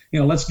 But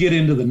let's get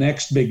into the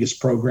next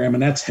biggest program,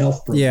 and that's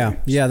health programs.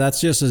 Yeah,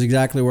 that's just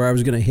exactly where I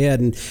was going to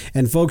head.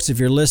 And folks, if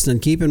you're listening,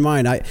 keep in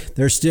mind,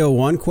 there's still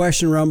one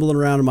question rumbling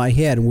around in my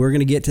head, and we're going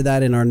to get to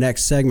that in our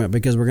next segment,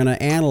 because we're going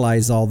to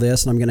analyze all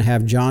this, and I'm going to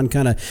have John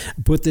kind of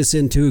put this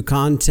into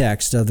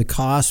context of the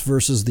cost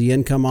versus the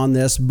income on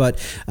this. But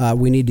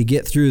we need to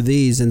get through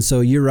these, and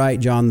so you're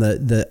right, John.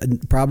 The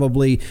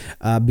probably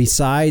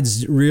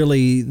besides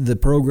really the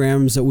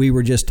programs that we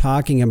were just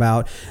talking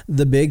about,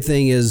 the big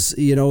thing is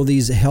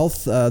these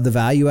health. The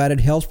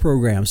value-added health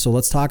programs. So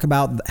let's talk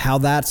about how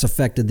that's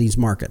affected these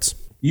markets.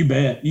 You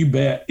bet.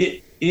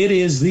 It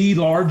is the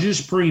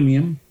largest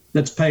premium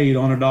that's paid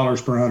on a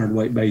dollars per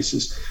hundredweight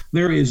basis.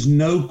 There is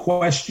no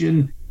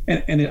question,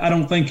 and I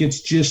don't think it's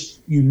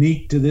just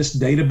unique to this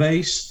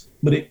database,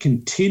 but it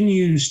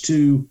continues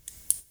to,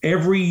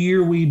 every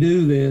year we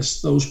do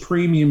this, those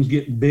premiums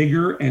get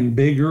bigger and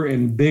bigger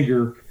and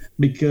bigger,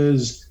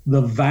 because the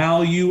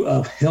value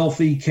of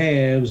healthy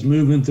calves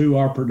moving through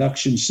our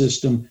production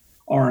system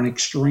are an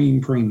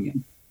extreme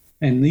premium.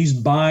 And these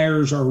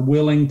buyers are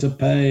willing to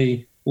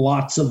pay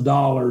lots of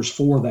dollars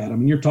for that. I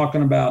mean, you're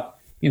talking about,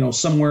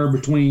 somewhere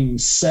between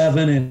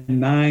 $7 and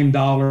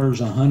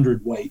 $9 a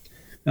hundredweight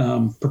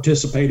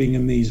participating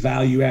in these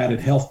value-added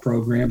health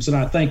programs. And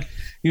I think,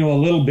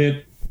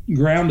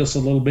 ground us a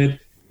little bit,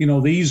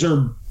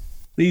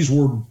 these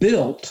were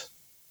built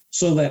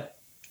so that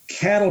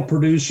cattle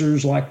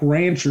producers like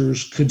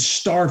ranchers could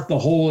start the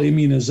whole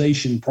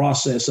immunization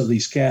process of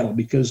these cattle,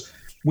 because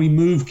we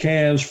move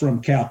calves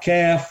from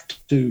cow-calf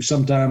to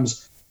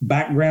sometimes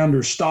background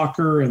or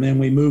stocker, and then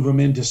we move them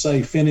into,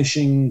 say,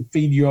 finishing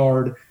feed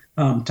yard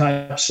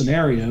type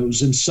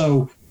scenarios. And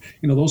so,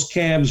 those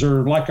calves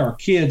are like our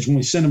kids when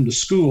we send them to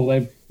school.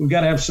 We've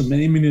got to have some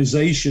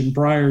immunization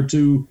prior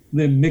to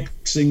them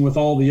mixing with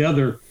all the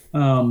other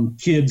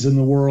kids in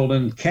the world,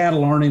 and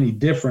cattle aren't any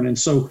different. And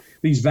so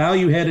these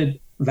value-added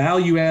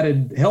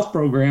health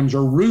programs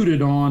are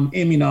rooted on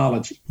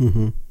immunology.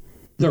 Mm-hmm.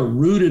 They're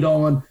rooted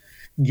on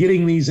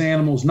getting these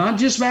animals, not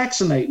just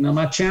vaccinating them.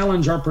 I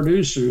challenge our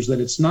producers that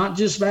it's not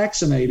just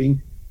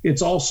vaccinating.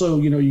 It's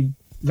also,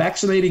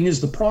 vaccinating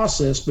is the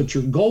process, but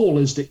your goal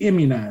is to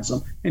immunize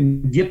them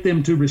and get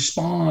them to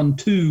respond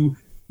to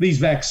these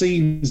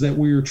vaccines that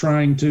we're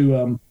trying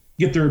to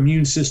get their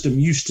immune system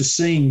used to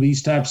seeing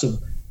these types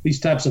of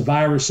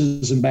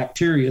viruses and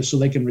bacteria, so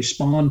they can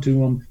respond to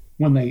them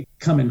when they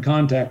come in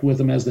contact with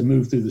them as they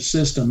move through the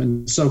system.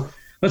 And so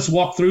let's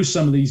walk through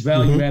some of these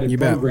value-added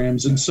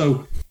programs. And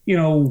so,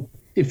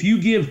 if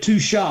you give 2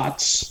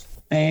 shots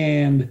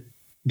and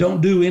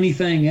don't do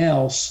anything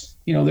else,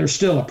 there's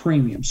still a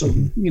premium. So,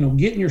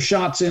 getting your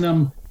shots in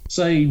them,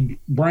 say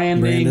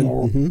branding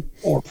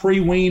or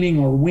pre-weaning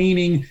or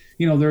weaning,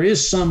 there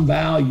is some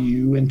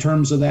value in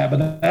terms of that,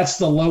 but that's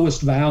the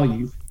lowest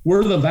value.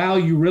 Where the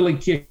value really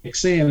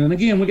kicks in, and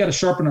again, we got to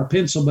sharpen our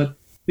pencil, but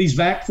these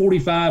VAC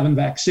 45 and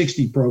VAC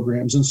 60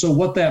 programs. And so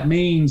what that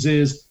means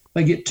is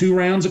they get 2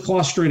 rounds of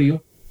Clostridial,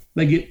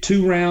 they get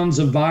 2 rounds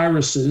of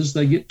viruses,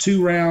 they get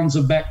 2 rounds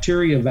of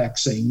bacteria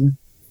vaccine,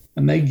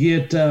 and they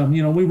get,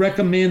 we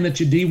recommend that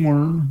you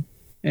deworm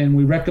and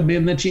we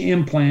recommend that you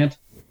implant,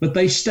 but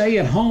they stay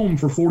at home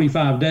for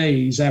 45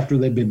 days after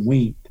they've been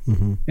weaned.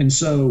 Mm-hmm. And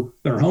so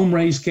they're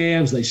home-raised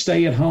calves, they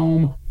stay at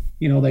home,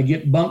 they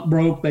get bunk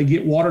broke, they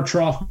get water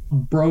trough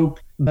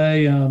broke,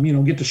 they,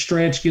 get to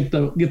stretch, get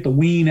the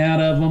wean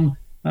out of them.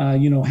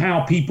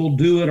 How people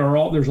do it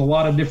there's a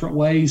lot of different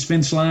ways.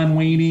 Fence line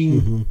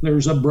weaning,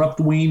 there's abrupt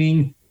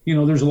weaning,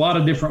 there's a lot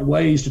of different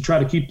ways to try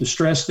to keep the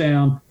stress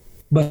down,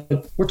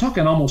 but we're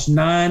talking almost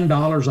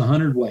 $9 a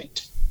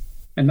hundredweight.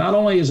 And not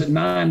only is it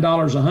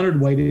 $9 a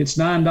hundredweight, it's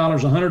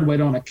 $9 a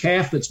hundredweight on a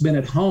calf that's been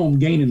at home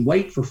gaining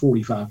weight for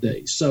 45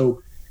 days.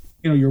 So,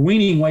 your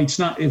weaning weight's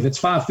not, if it's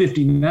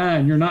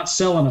 559, you're not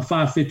selling a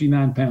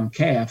 559 pound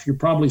calf. You're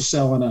probably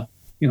selling a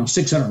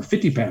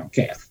 650 pound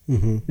calf.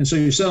 Mm-hmm. And so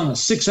you're selling a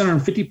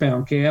 650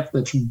 pound calf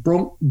that's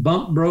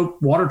bump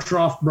broke, water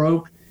trough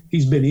broke.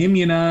 He's been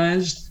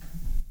immunized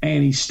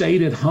and he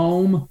stayed at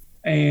home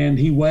and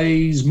he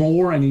weighs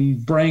more and he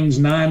brings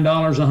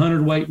 $9 a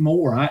hundredweight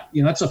more.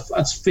 That's a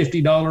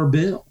 $50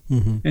 bill.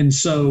 Mm-hmm. And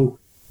so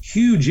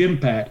huge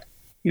impact.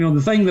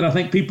 The thing that I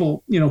think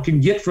people, can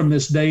get from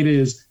this data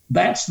is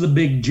that's the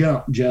big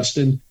jump,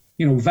 Justin.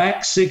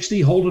 VAC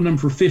 60, holding them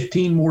for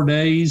 15 more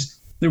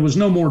days. There was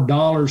no more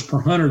dollars per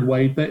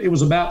hundredweight. It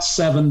was about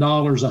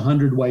 $7 a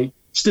hundredweight.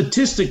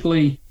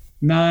 Statistically,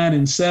 9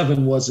 and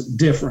 7 wasn't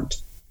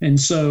different. And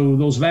so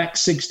those VAC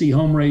 60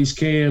 home-raised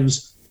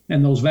calves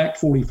and those VAC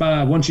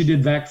 45, once you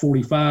did VAC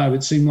 45,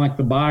 it seemed like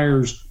the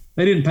buyers,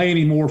 they didn't pay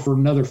any more for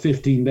another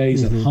 15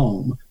 days at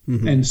home.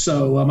 Mm-hmm. And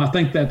so I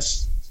think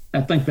that's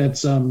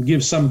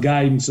gives some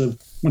guidance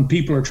of when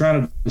people are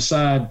trying to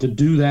decide to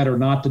do that or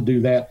not to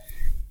do that.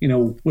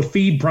 With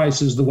feed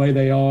prices the way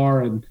they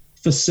are and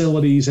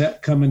facilities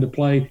that come into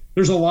play,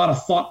 there's a lot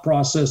of thought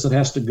process that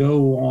has to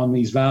go on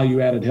these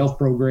value-added health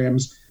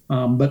programs.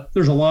 But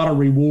there's a lot of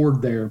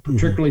reward there,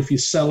 particularly if you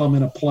sell them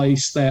in a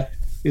place that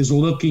is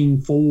looking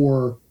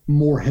for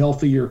more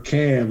healthier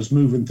calves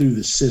moving through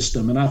the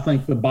system. And I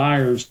think the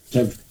buyers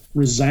have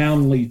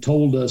resoundingly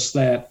told us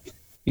that,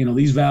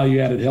 these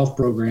value-added health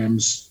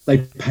programs, they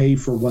pay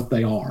for what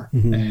they are.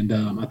 Mm-hmm.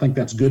 And I think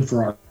that's good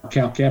for our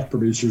cow-calf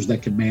producers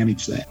that can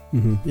manage that.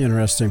 Mm-hmm.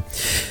 Interesting.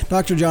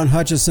 Dr. John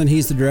Hutchison,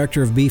 he's the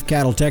Director of Beef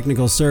Cattle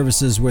Technical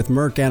Services with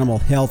Merck Animal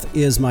Health,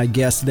 is my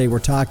guest today. We're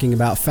talking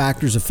about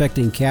factors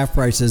affecting calf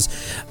prices.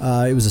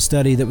 It was a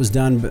study that was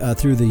done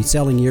through the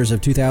selling years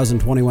of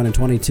 2021 and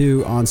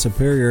 22 on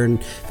Superior,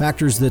 and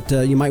factors that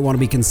you might want to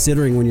be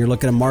considering when you're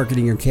looking at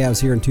marketing your calves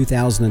here in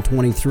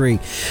 2023.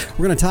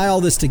 We're going to tie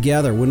all this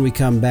together when we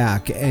come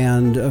back.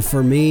 And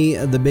for me,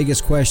 the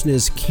biggest question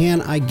is, can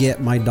I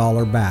get my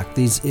dollar back?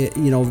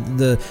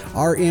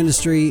 Our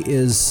industry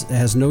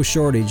has no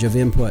shortage of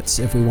inputs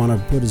if we want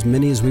to put as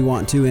many as we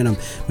want to in them.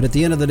 But at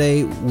the end of the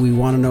day, we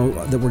want to know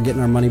that we're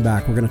getting our money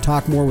back. We're going to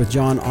talk more with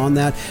John on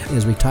that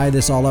as we tie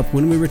this all up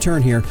when we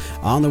return here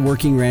on the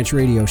Working Ranch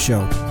Radio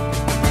Show.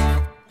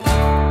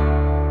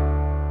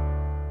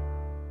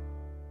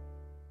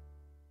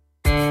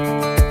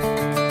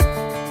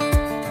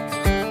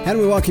 And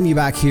we welcome you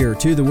back here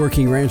to the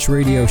Working Ranch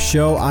Radio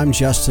Show. I'm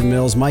Justin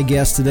Mills. My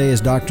guest today is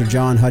Dr.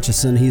 John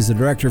Hutchison. He's the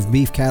Director of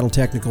Beef Cattle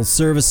Technical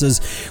Services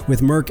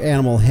with Merck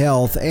Animal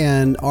Health.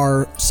 And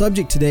our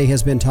subject today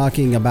has been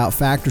talking about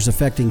factors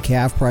affecting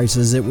calf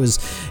prices.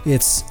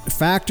 It's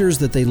factors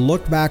that they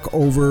looked back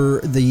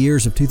over the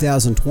years of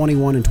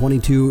 2021 and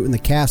 22 in the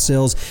calf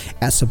sales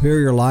at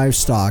Superior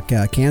Livestock.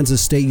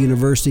 Kansas State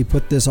University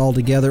put this all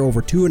together,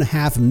 over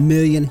 2.5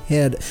 million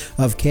head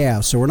of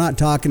calves. So we're not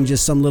talking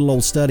just some little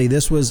old study.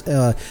 This was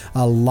a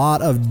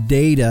lot of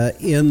data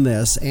in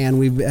this, and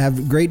we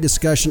have great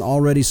discussion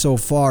already so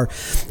far.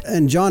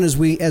 And John, as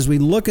we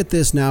look at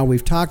this now,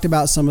 we've talked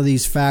about some of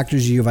these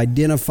factors. You've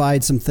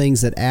identified some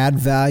things that add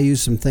value,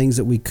 some things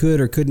that we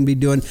could or couldn't be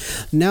doing.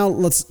 Now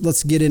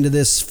let's get into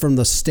this from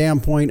the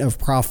standpoint of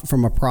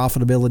from a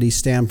profitability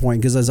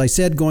standpoint, because as I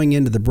said going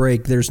into the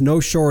break, there's no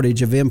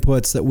shortage of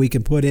inputs that we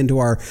can put into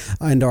our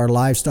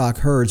livestock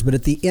herds. But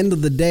at the end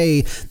of the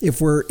day,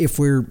 if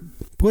we're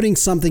putting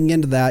something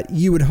into that,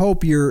 you would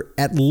hope you're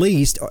at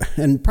least,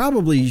 and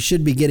probably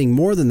should be getting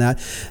more than that,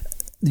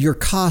 your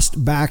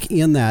cost back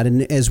in that.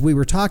 And as we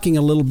were talking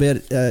a little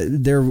bit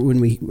there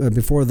when we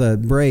before the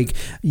break,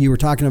 you were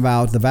talking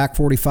about the VAC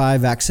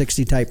 45, VAC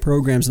 60 type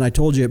programs, and I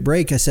told you at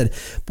break, I said,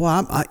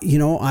 well,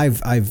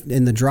 I've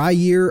in the dry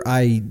year,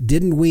 I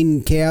didn't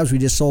wean calves. We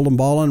just sold them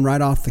balling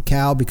right off the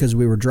cow because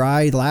we were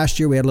dry. Last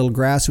year we had a little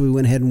grass, so we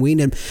went ahead and weaned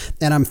them.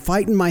 And I'm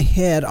fighting my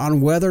head on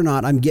whether or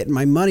not I'm getting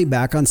my money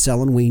back on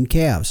selling weaned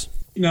calves.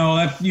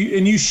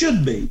 You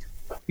should be.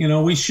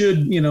 We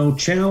should,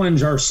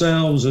 challenge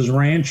ourselves as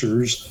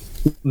ranchers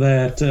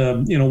that,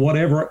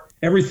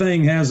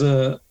 everything has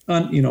a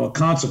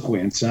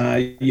consequence.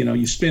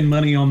 You spend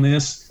money on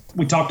this.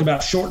 We talked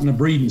about shorten the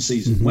breeding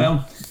season. Mm-hmm.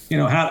 Well,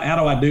 how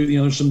do I do,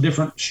 there's some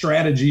different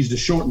strategies to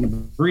shorten the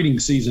breeding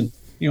season,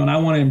 and I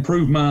want to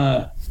improve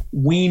my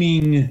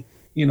weaning,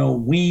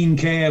 wean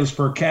calves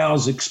per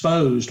cows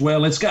exposed.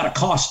 Well, it's got a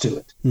cost to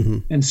it. Mm-hmm.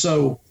 And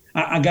so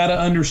I got to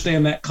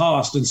understand that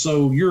cost. And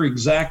so you're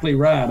exactly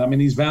right. I mean,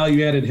 these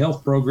value-added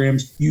health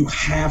programs, you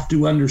have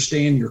to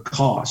understand your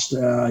cost,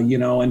 and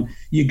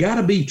you got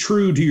to be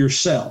true to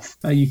yourself.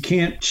 You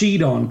can't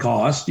cheat on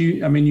cost.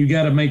 You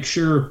got to make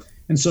sure.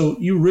 And so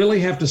you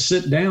really have to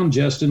sit down,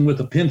 Justin, with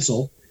a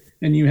pencil,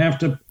 and you have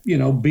to,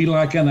 be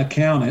like an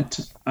accountant.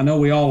 I know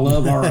we all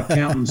love our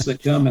accountants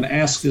that come and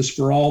ask us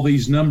for all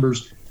these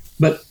numbers,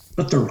 but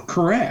they're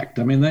correct.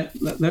 I mean,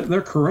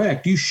 they're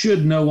correct. You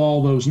should know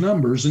all those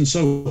numbers. And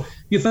so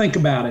you think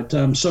about it.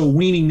 So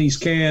weaning these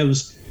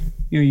calves,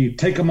 you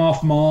take them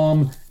off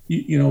mom.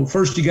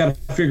 First you got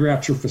to figure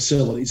out your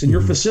facilities. And your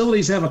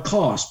facilities have a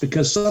cost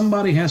because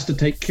somebody has to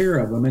take care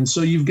of them. And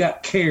so you've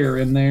got care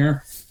in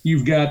there.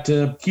 You've got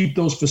to keep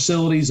those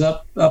facilities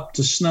up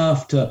to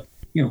snuff to,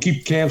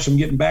 keep calves from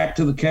getting back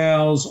to the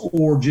cows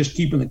or just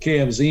keeping the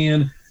calves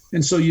in.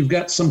 And so you've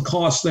got some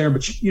costs there.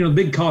 But, the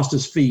big cost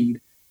is feed.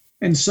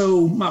 And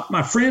so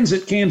my friends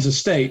at Kansas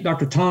State,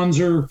 Dr.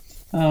 Tonzer,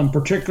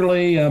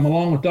 particularly,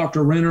 along with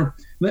Dr. Renner,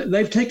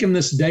 they've taken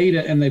this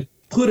data and they've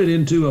put it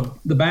into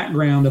the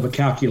background of a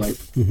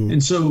calculator. Mm-hmm.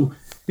 And so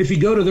if you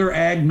go to their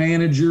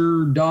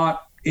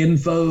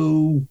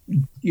agmanager.info,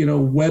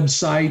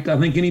 website, I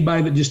think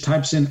anybody that just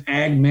types in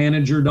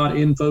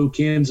agmanager.info,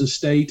 Kansas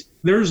State,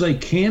 there's a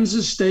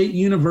Kansas State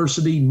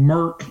University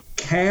Merck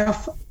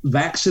calf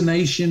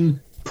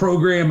vaccination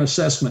program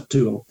assessment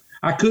tool.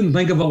 I couldn't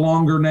think of a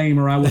longer name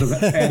or I would have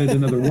added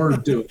another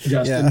word to it,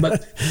 Justin. Yeah.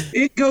 But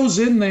it goes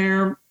in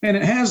there and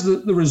it has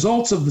the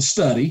results of the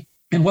study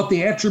and what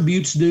the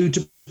attributes do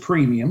to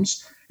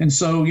premiums. And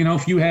so,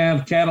 if you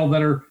have cattle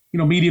that are,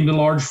 medium to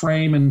large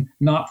frame and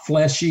not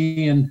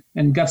fleshy and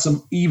got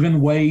some even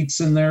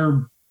weights and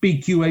they're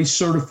BQA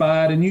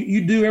certified and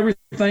you do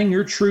everything,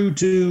 you're true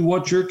to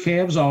what your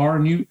calves are,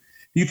 and you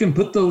can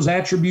put those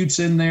attributes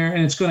in there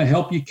and it's going to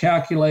help you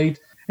calculate.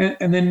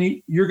 And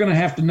then you're going to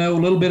have to know a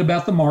little bit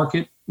about the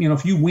market.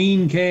 If you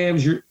wean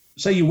calves,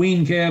 say you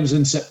wean calves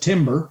in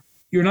September,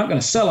 you're not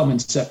going to sell them in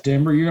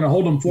September. You're going to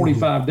hold them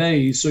 45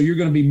 days. So you're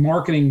going to be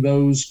marketing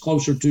those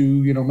closer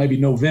to, maybe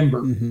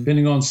November,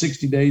 depending on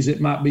 60 days.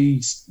 It might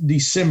be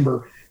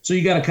December. So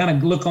you got to kind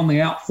of look on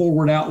the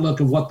forward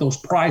outlook of what those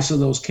price of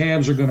those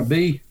calves are going to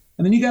be.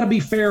 And then you got to be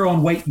fair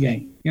on weight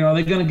gain. Are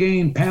they going to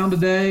gain pound a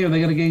day? Are they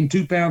going to gain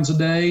 2 pounds a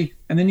day?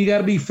 And then you got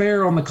to be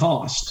fair on the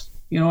cost.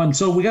 And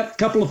so we got a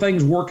couple of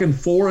things working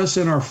for us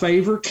in our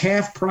favor.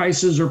 Calf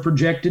prices are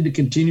projected to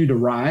continue to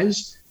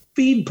rise.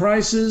 Feed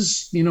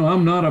prices,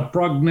 I'm not a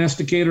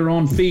prognosticator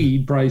on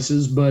feed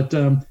prices, but,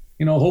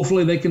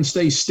 hopefully they can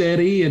stay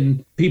steady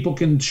and people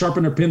can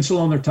sharpen their pencil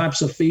on their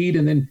types of feed.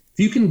 And then if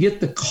you can get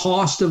the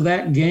cost of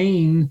that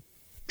gain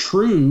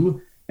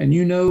true and,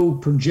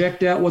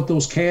 project out what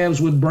those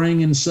calves would bring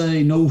in,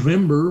 say,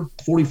 November,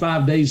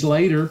 45 days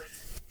later,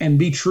 and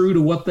be true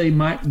to what they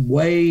might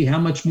weigh, how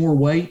much more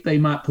weight they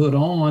might put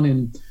on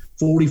in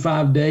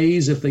 45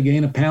 days. If they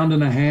gain 1.5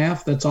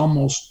 pounds, that's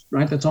almost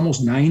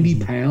 90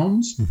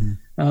 pounds,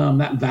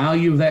 that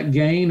value of that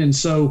gain. And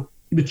so,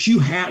 but you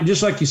have,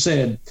 just like you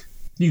said,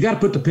 you got to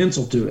put the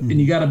pencil to it and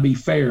you got to be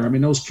fair. I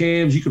mean, those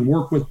calves, you can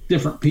work with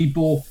different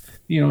people.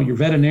 your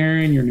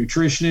veterinarian, your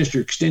nutritionist,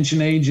 your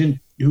extension agent,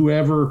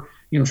 whoever,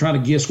 try to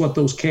guess what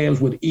those calves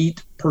would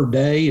eat per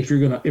day if you're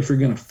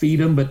gonna feed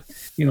them. But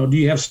do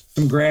you have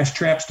some grass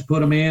traps to put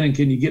them in, and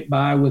can you get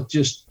by with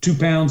just 2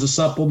 pounds of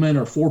supplement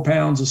or 4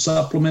 pounds of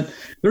supplement?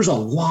 There's a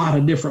lot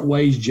of different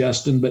ways,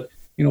 Justin. But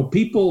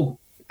people,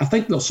 I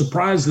think they'll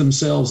surprise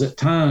themselves at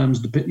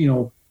times.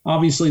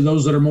 Obviously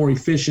those that are more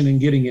efficient in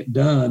getting it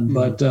done,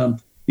 but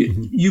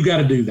you got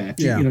to do that.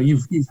 Yeah.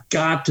 You've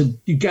got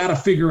to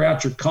figure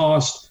out your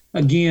cost.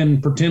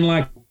 Again, pretend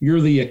like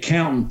you're the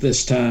accountant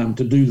this time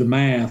to do the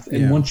math.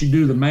 And once you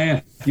do the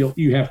math,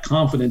 you have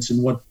confidence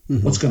in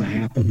what's going to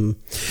happen.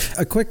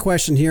 A quick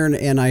question here,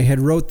 and I had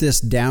wrote this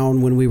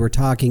down when we were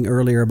talking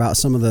earlier about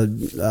some of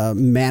the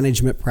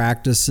management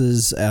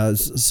practices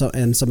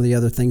and some of the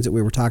other things that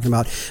we were talking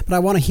about, but I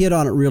want to hit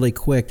on it really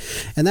quick,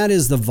 and that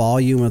is the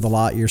volume of the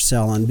lot you're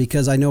selling,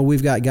 because I know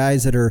we've got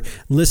guys that are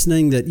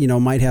listening that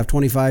might have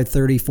 25,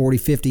 30, 40,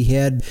 50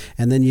 head,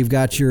 and then you've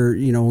got your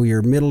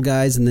your middle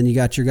guys, and then you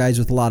got your guys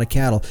with a lot of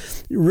cattle.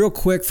 Real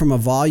quick, from a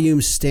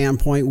volume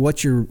standpoint,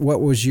 what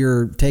was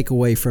your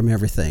takeaway from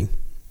everything?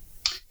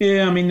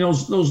 Yeah, I mean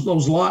those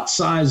lot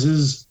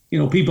sizes.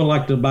 People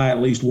like to buy at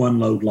least one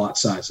load lot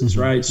sizes,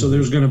 right? So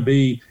there's going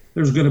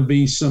to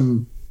be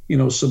some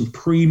some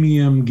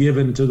premium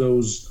given to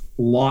those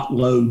lot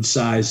load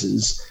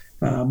sizes.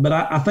 But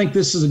I think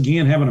this is,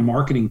 again, having a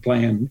marketing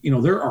plan.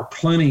 There are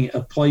plenty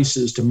of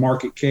places to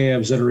market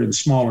calves that are in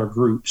smaller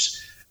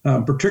groups,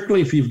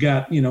 particularly if you've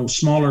got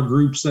smaller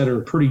groups that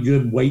are pretty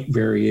good weight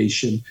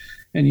variation.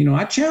 And,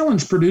 I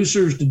challenge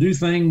producers to do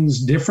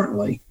things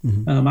differently.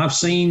 I've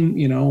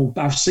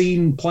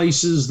seen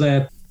places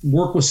that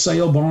work with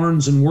sale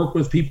barns and work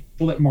with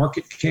people that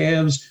market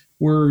calves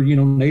where,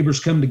 neighbors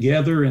come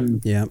together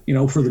and,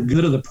 for the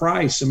good of the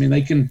price. I mean,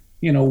 they can,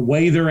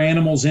 weigh their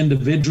animals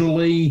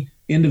individually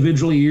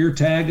ear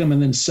tag them,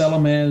 and then sell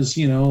them as,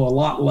 a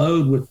lot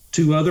load with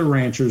two other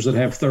ranchers that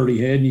have 30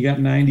 head, and you got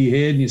 90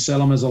 head, and you sell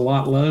them as a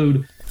lot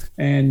load.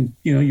 And,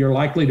 you're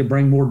likely to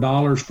bring more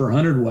dollars per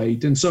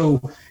hundredweight. And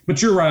so,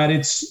 but you're right.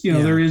 It's,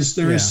 there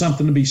is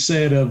something to be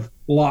said of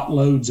lot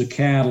loads of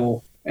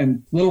cattle,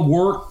 and little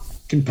work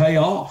can pay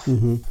off.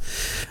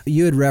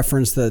 You had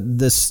referenced that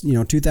this,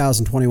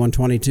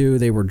 2021-22,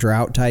 they were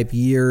drought type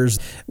years.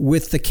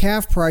 With the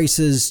calf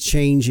prices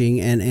changing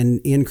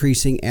and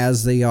increasing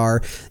as they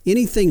are,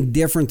 anything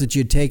different that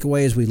you'd take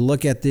away as we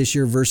look at this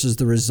year versus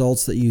the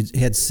results that you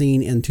had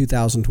seen in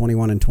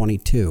 2021 and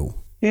 22?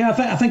 Yeah,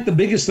 I think the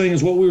biggest thing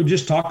is what we were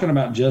just talking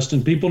about,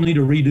 Justin. People need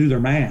to redo their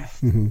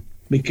math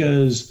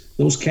because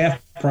those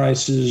calf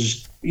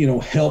prices,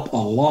 help a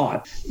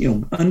lot.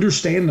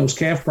 Understand those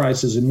calf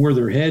prices and where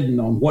they're heading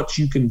on what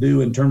you can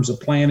do in terms of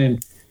planning.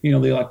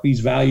 They like these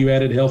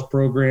value-added health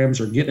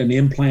programs or getting an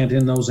implant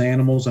in those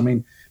animals. I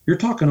mean, you're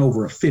talking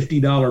over a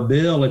 $50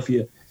 bill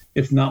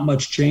if not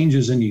much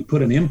changes and you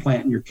put an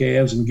implant in your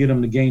calves and get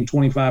them to gain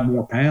 25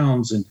 more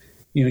pounds. And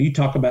you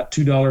talk about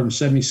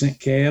 $2.70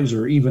 calves,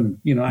 or even,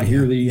 I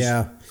hear these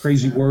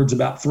crazy words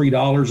about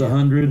 $3 a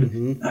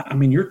hundred. I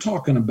mean, you're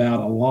talking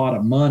about a lot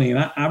of money.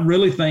 And I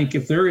really think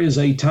if there is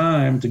a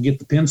time to get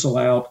the pencil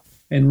out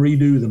and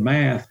redo the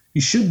math,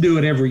 you should do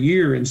it every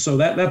year. And so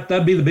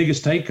that'd be the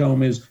biggest take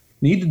home is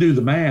need to do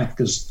the math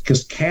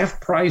because calf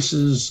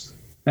prices,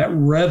 that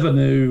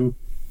revenue,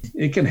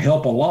 it can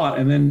help a lot.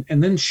 And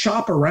then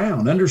shop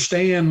around,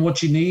 understand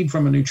what you need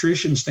from a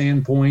nutrition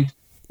standpoint.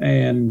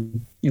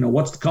 And,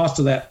 what's the cost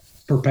of that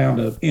per pound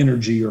of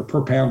energy or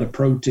per pound of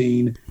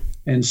protein?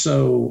 And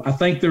so I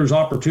think there's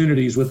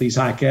opportunities with these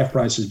high calf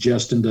prices,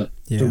 Justin, to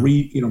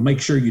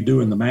make sure you're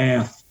doing the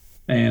math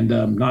and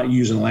not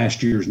using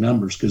last year's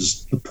numbers,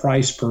 because the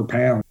price per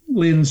pound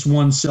lends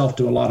oneself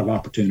to a lot of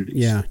opportunities.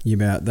 Yeah, you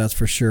bet. That's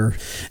for sure.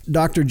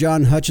 Dr.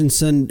 John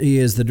Hutchinson, he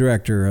is the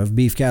director of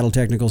Beef Cattle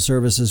Technical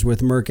Services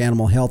with Merck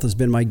Animal Health, has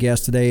been my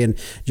guest today. And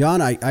John,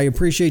 I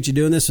appreciate you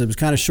doing this. It was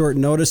kind of short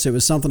notice. It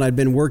was something I'd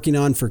been working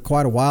on for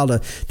quite a while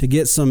to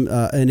get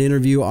an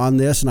interview on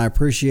this. And I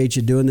appreciate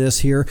you doing this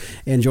here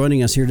and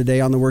joining us here today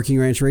on the Working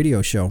Ranch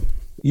Radio Show.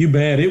 You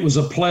bet. It was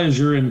a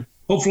pleasure. And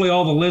hopefully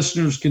all the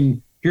listeners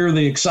can hear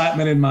the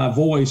excitement in my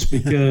voice,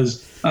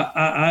 because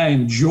I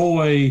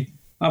enjoy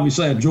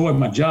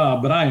my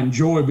job, but I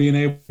enjoy being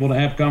able to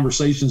have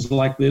conversations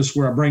like this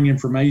where I bring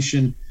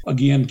information.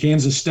 Again,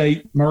 Kansas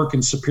State, Merck,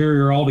 and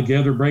Superior all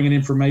together bringing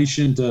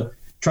information to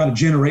try to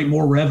generate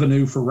more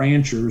revenue for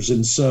ranchers.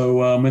 And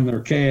so in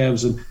their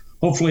calves, and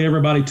hopefully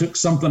everybody took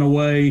something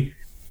away.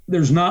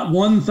 There's not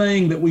one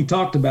thing that we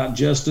talked about,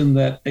 Justin,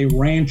 that a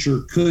rancher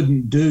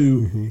couldn't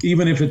do,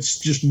 even if it's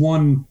just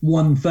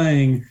one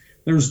thing.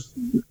 There's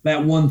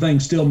that one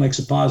thing still makes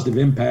a positive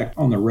impact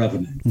on the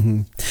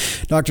revenue.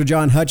 Dr.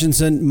 John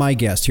Hutchinson, my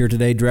guest here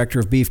today, Director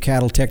of Beef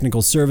Cattle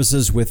Technical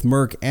Services with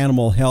Merck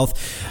Animal Health,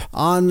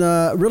 on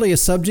really a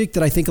subject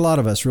that I think a lot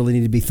of us really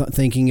need to be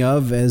thinking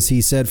of. As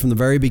he said from the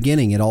very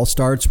beginning, it all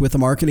starts with a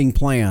marketing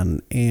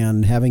plan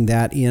and having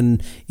that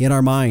in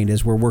our mind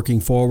as we're working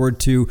forward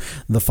to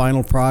the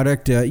final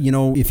product.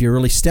 If you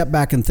really step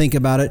back and think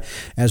about it,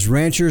 as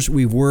ranchers,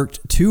 we've worked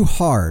too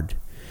hard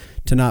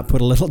to not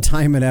put a little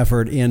time and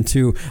effort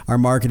into our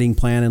marketing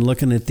plan and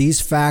looking at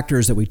these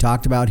factors that we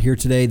talked about here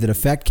today that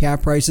affect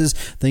calf prices,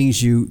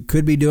 things you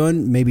could be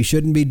doing, maybe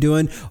shouldn't be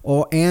doing,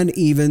 and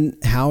even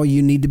how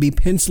you need to be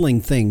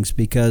penciling things,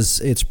 because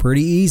it's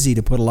pretty easy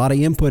to put a lot of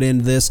input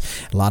into this,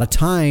 a lot of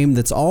time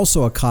that's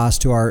also a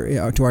cost to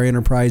our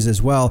enterprise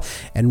as well,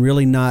 and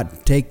really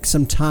not take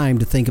some time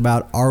to think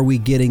about, are we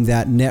getting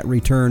that net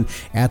return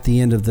at the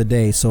end of the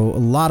day? So a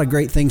lot of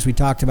great things we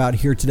talked about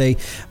here today.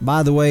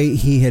 By the way,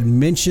 he had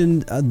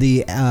mentioned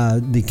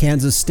the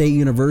Kansas State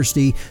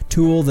University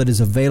tool that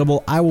is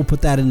available. I will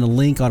put that in the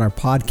link on our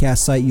podcast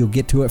site. You'll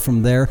get to it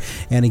from there.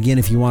 And again,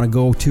 if you want to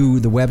go to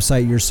the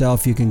website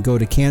yourself, you can go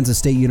to Kansas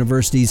State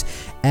University's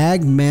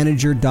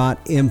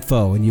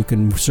agmanager.info and you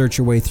can search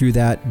your way through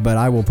that. But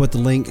I will put the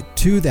link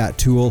to that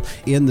tool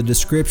in the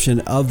description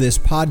of this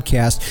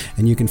podcast,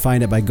 and you can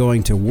find it by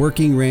going to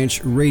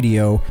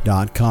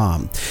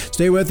workingranchrradio.com.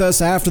 Stay with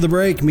us after the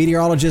break.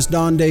 Meteorologist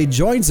Don Day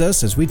joins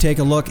us as we take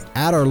a look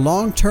at our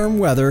long-term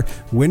weather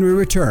when we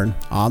return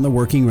on the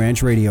Working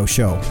Ranch Radio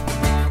Show.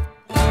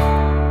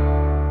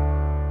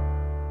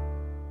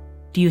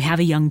 Do you have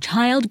a young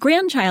child,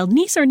 grandchild,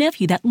 niece, or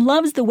nephew that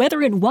loves the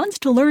weather and wants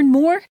to learn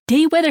more?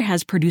 Day Weather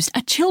has produced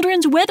a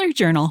children's weather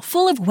journal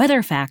full of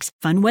weather facts,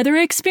 fun weather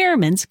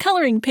experiments,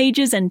 coloring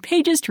pages, and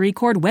pages to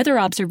record weather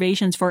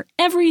observations for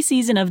every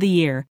season of the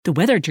year. The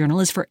weather journal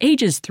is for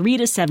ages 3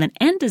 to 7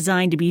 and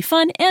designed to be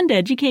fun and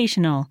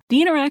educational.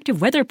 The interactive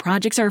weather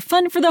projects are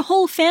fun for the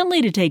whole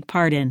family to take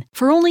part in.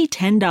 For only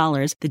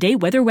 $10, the Day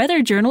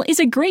Weather Journal is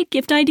a great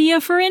gift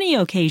idea for any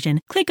occasion.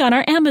 Click on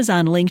our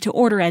Amazon link to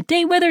order at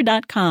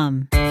dayweather.com.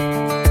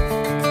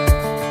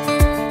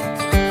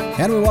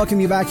 And we welcome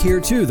you back here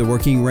to the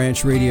Working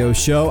Ranch Radio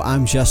Show.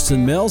 I'm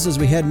Justin Mills as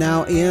we head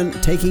now in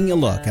taking a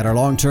look at our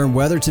long-term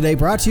weather today,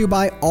 brought to you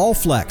by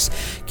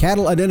Allflex.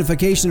 Cattle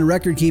identification and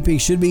record keeping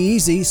should be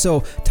easy,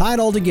 so tie it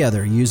all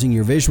together using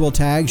your visual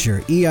tags,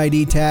 your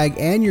EID tag,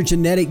 and your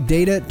genetic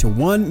data to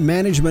one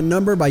management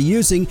number by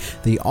using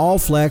the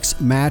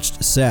Allflex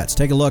matched sets.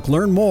 Take a look,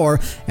 learn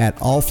more at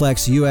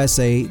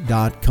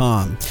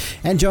allflexusa.com.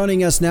 And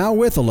joining us now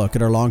with a look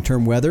at our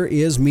long-term weather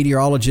is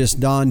meteorologist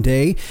Don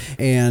Day.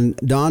 And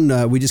Don,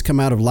 we just come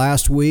out of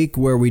last week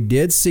where we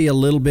did see a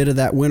little bit of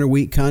that winter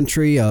wheat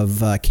country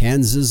of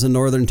Kansas and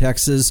northern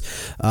Texas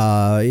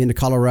into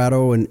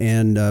Colorado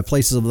and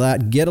places of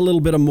that get a little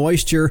bit of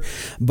moisture,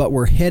 but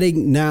we're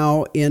heading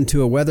now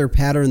into a weather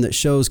pattern that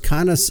shows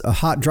kind of a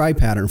hot, dry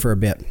pattern for a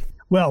bit.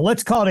 Well,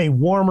 let's call it a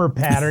warmer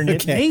pattern. Okay.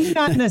 It may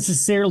not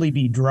necessarily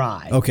be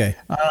dry. Okay.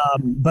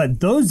 But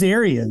those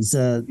areas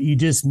you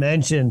just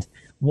mentioned,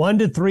 1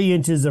 to 3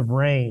 inches of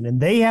rain, and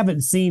they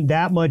haven't seen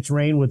that much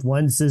rain with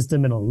one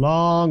system in a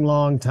long,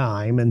 long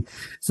time. And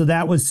so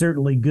that was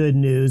certainly good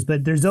news,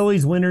 but there's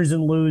always winners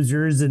and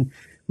losers. And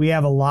we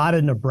have a lot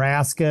of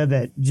Nebraska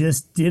that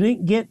just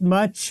didn't get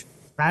much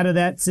out of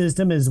that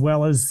system, as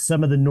well as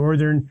some of the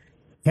northern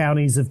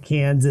counties of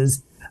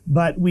Kansas.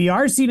 But we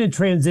are seeing a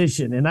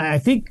transition. And I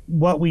think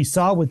what we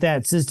saw with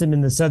that system in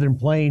the Southern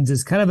Plains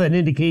is kind of an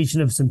indication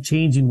of some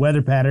changing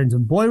weather patterns.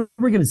 And boy,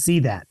 we're going to see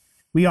that.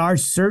 We are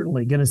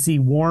certainly going to see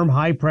warm,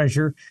 high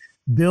pressure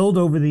build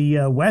over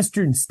the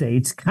western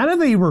states, kind of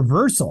a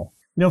reversal.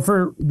 You know,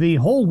 for the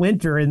whole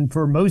winter and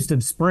for most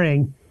of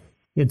spring,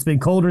 it's been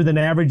colder than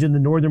average in the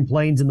northern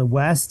plains in the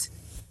west,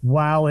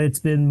 while it's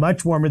been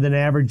much warmer than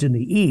average in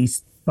the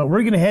east. But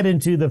we're going to head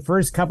into the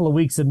first couple of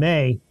weeks of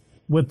May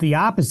with the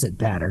opposite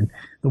pattern.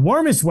 The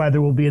warmest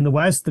weather will be in the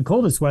west. The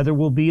coldest weather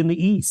will be in the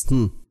east.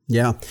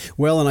 Yeah.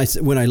 Well, and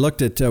when I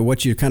looked at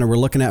what you kind of were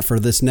looking at for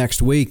this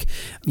next week,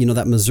 you know,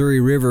 that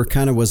Missouri River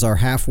kind of was our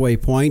halfway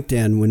point.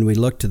 And when we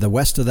looked to the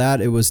west of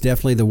that, it was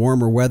definitely the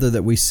warmer weather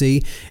that we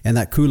see and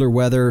that cooler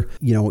weather,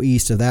 you know,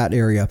 east of that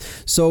area.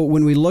 So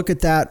when we look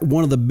at that,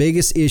 one of the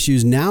biggest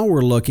issues now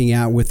we're looking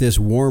at with this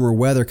warmer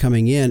weather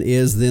coming in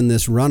is then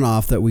this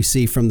runoff that we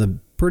see from the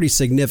pretty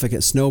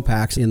significant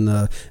snowpacks in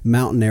the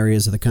mountain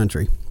areas of the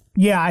country.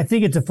 Yeah, I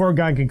think it's a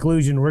foregone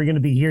conclusion. We're going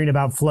to be hearing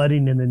about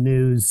flooding in the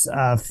news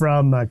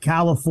from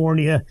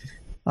California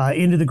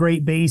into the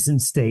Great Basin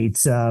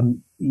states,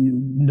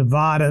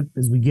 Nevada,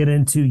 as we get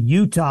into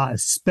Utah,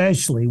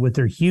 especially with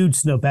their huge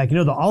snowpack. You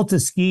know, the Alta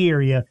ski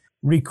area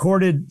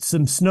recorded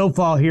some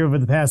snowfall here over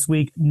the past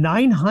week,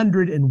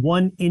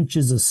 901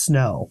 inches of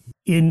snow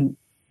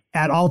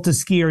at Alta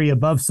ski area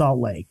above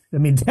Salt Lake. I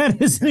mean,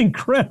 that is an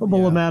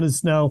incredible amount of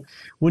snow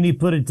when you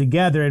put it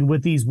together. And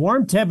with these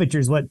warm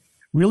temperatures, what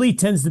really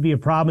tends to be a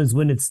problem is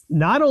when it's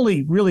not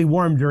only really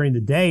warm during the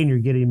day and you're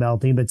getting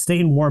melting, but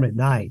staying warm at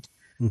night.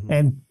 Mm-hmm.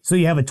 And so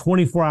you have a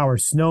 24-hour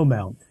snow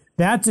melt.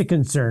 That's a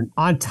concern.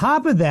 On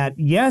top of that,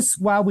 yes,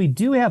 while we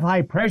do have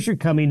high pressure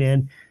coming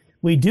in,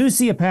 we do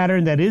see a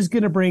pattern that is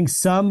going to bring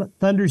some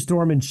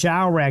thunderstorm and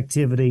shower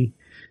activity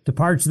to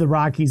parts of the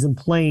Rockies and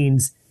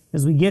Plains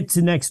as we get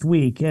to next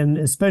week, and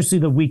especially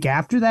the week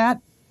after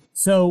that.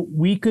 So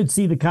we could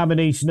see the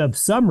combination of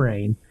some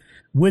rain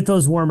with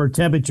those warmer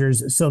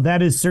temperatures. So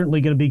that is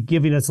certainly going to be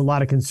giving us a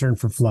lot of concern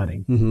for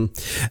flooding. Mm-hmm.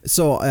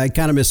 So I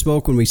kind of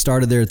misspoke when we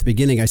started there at the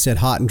beginning. I said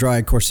hot and dry.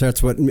 Of course,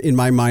 that's what in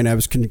my mind I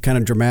was kind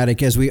of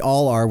dramatic, as we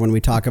all are when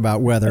we talk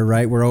about weather,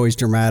 right? We're always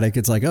dramatic.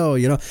 It's like, oh,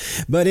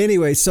 But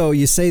anyway, so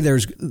you say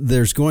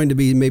there's going to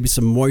be maybe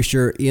some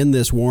moisture in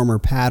this warmer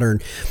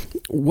pattern.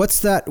 What's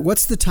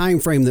the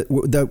time frame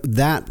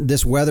that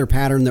this weather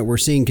pattern that we're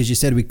seeing? Because you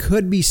said we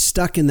could be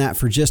stuck in that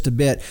for just a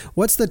bit.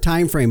 What's the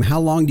time frame? How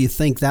long do you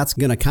think that's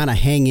going to kind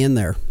of hang in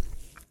there?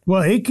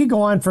 Well, it could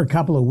go on for a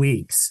couple of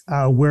weeks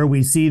where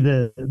we see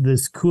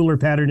this cooler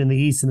pattern in the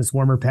east and this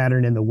warmer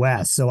pattern in the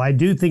west. So I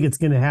do think it's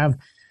going to have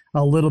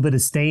a little bit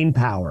of staying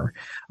power.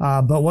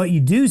 But what you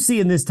do see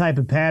in this type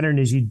of pattern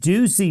is you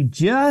do see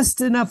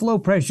just enough low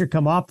pressure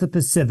come off the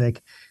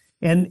Pacific.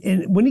 And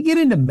when you get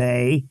into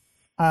May,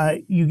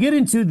 you get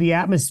into the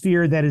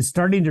atmosphere that is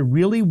starting to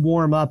really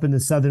warm up in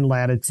the southern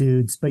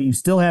latitudes, but you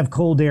still have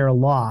cold air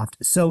aloft.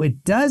 So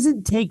it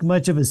doesn't take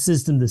much of a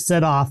system to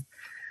set off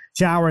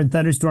shower and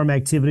thunderstorm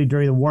activity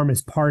during the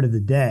warmest part of the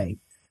day.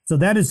 So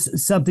that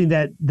is something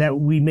that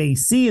we may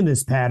see in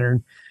this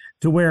pattern,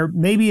 to where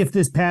maybe if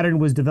this pattern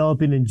was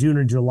developing in June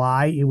or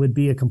July, it would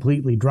be a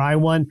completely dry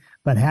one,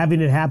 but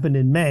having it happen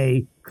in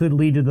May could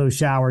lead to those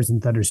showers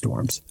and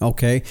thunderstorms.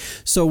 Okay.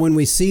 So when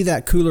we see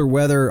that cooler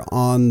weather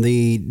on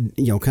the,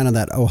 kind of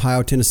that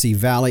Ohio, Tennessee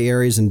Valley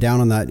areas and down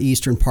on that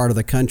eastern part of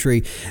the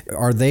country,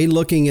 are they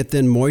looking at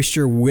then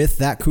moisture with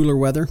that cooler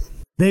weather?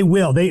 They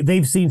will.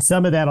 They've seen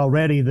some of that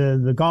already.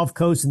 The Gulf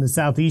Coast in the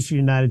southeastern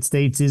United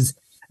States is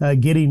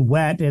getting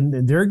wet,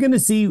 and they're going to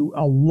see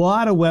a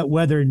lot of wet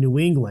weather in New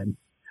England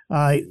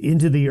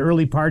into the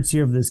early parts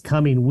here of this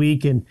coming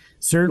week. And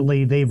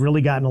certainly they've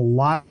really gotten a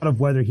lot of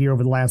weather here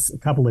over the last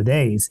couple of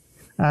days.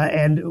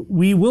 And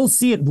we will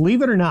see it,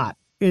 believe it or not.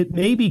 It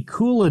may be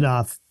cool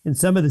enough in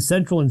some of the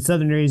central and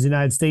southern areas of the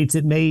United States.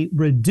 It may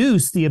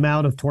reduce the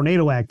amount of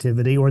tornado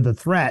activity or the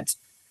threat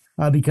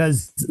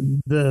because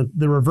the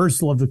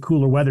reversal of the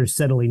cooler weather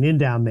settling in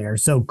down there.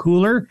 So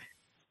cooler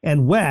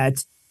and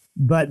wet,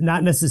 but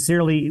not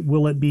necessarily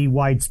will it be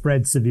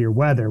widespread severe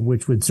weather,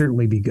 which would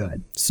certainly be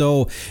good.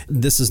 So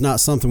this is not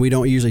something, we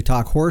don't usually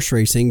talk horse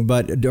racing,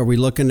 but are we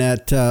looking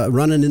at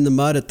running in the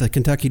mud at the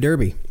Kentucky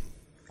Derby?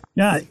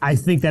 Yeah, I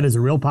think that is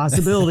a real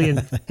possibility. And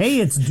hey,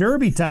 it's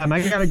Derby time.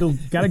 I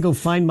gotta go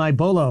find my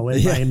bolo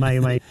and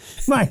my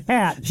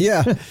hat.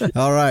 Yeah.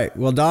 All right.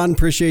 Well, Don,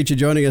 appreciate you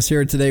joining us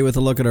here today with a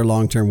look at our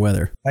long-term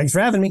weather. Thanks for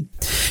having me.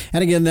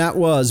 And again, that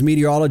was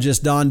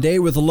meteorologist Don Day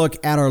with a look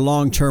at our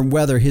long-term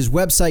weather. His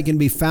website can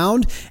be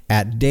found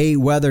at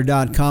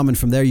dayweather.com, and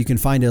from there you can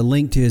find a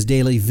link to his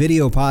daily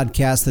video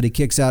podcast that he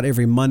kicks out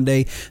every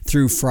Monday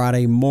through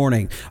Friday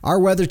morning. Our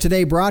weather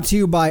today brought to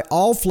you by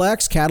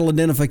Allflex. Cattle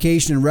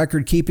identification and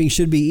record keeping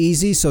should be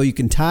easy, so you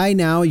can tie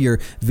now your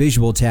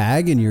visual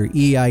tag and your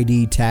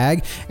EID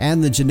tag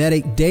and the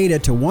genetic data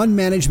to one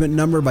management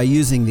number by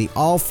using the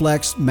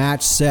Allflex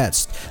match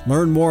sets.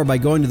 Learn more by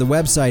going to the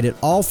website at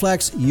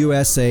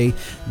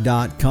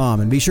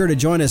allflexusa.com. And be sure to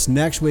join us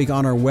next week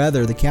on our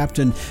weather. The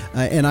captain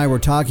and I were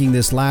talking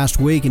this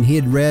last week, and he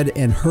had read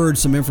and heard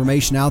some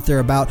information out there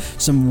about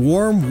some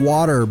warm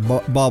water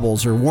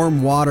bubbles or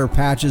warm water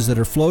patches that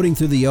are floating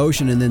through the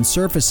ocean and then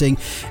surfacing,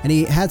 and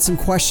he had some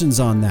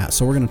questions on that.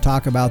 So we're going to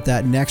talk about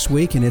that next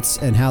week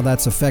and how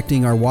that's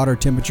affecting our water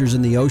temperatures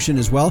in the ocean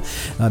as well.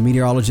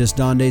 Meteorologist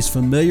Don Day is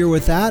familiar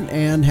with that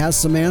and has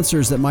some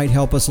answers that might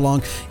help us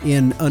along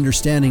in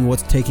understanding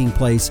what's taking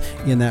place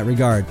in that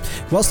regard.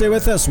 Well, stay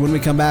with us. When we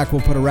come back,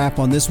 we'll put a wrap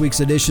on this week's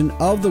edition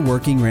of the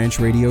Working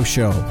Ranch Radio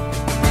Show.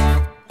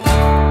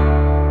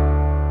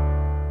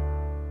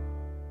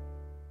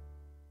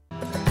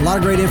 A lot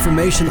of great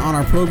information on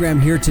our program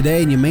here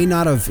today, and you may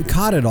not have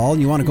caught it all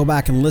and you want to go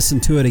back and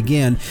listen to it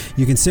again.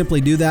 You can simply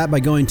do that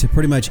by going to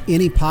pretty much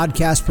any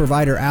podcast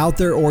provider out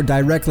there or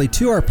directly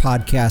to our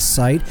podcast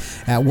site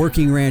at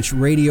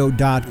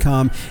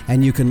workingranchradio.com,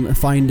 and you can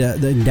find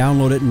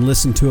download it and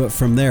listen to it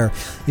from there.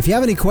 If you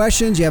have any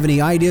questions, you have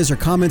any ideas or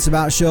comments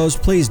about shows,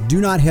 please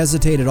do not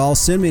hesitate at all.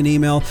 Send me an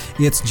email.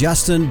 It's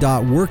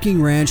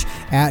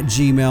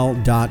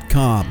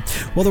justin.workingranch@gmail.com.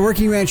 Well, the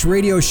Working Ranch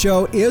Radio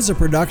Show is a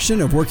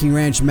production of Working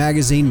Ranch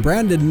Magazine,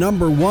 branded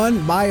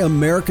 #1 by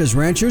America's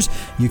Ranchers.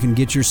 You can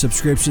get your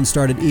subscription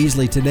started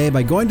easily today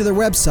by going to their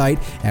website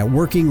at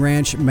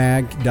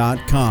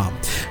workingranchmag.com.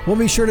 Well,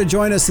 be sure to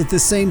join us at the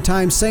same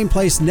time, same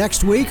place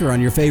next week or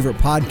on your favorite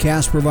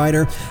podcast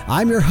provider.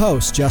 I'm your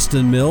host,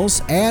 Justin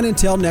Mills, and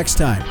until next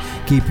time,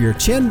 keep your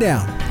chin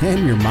down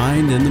and your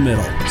mind in the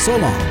middle. So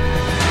long.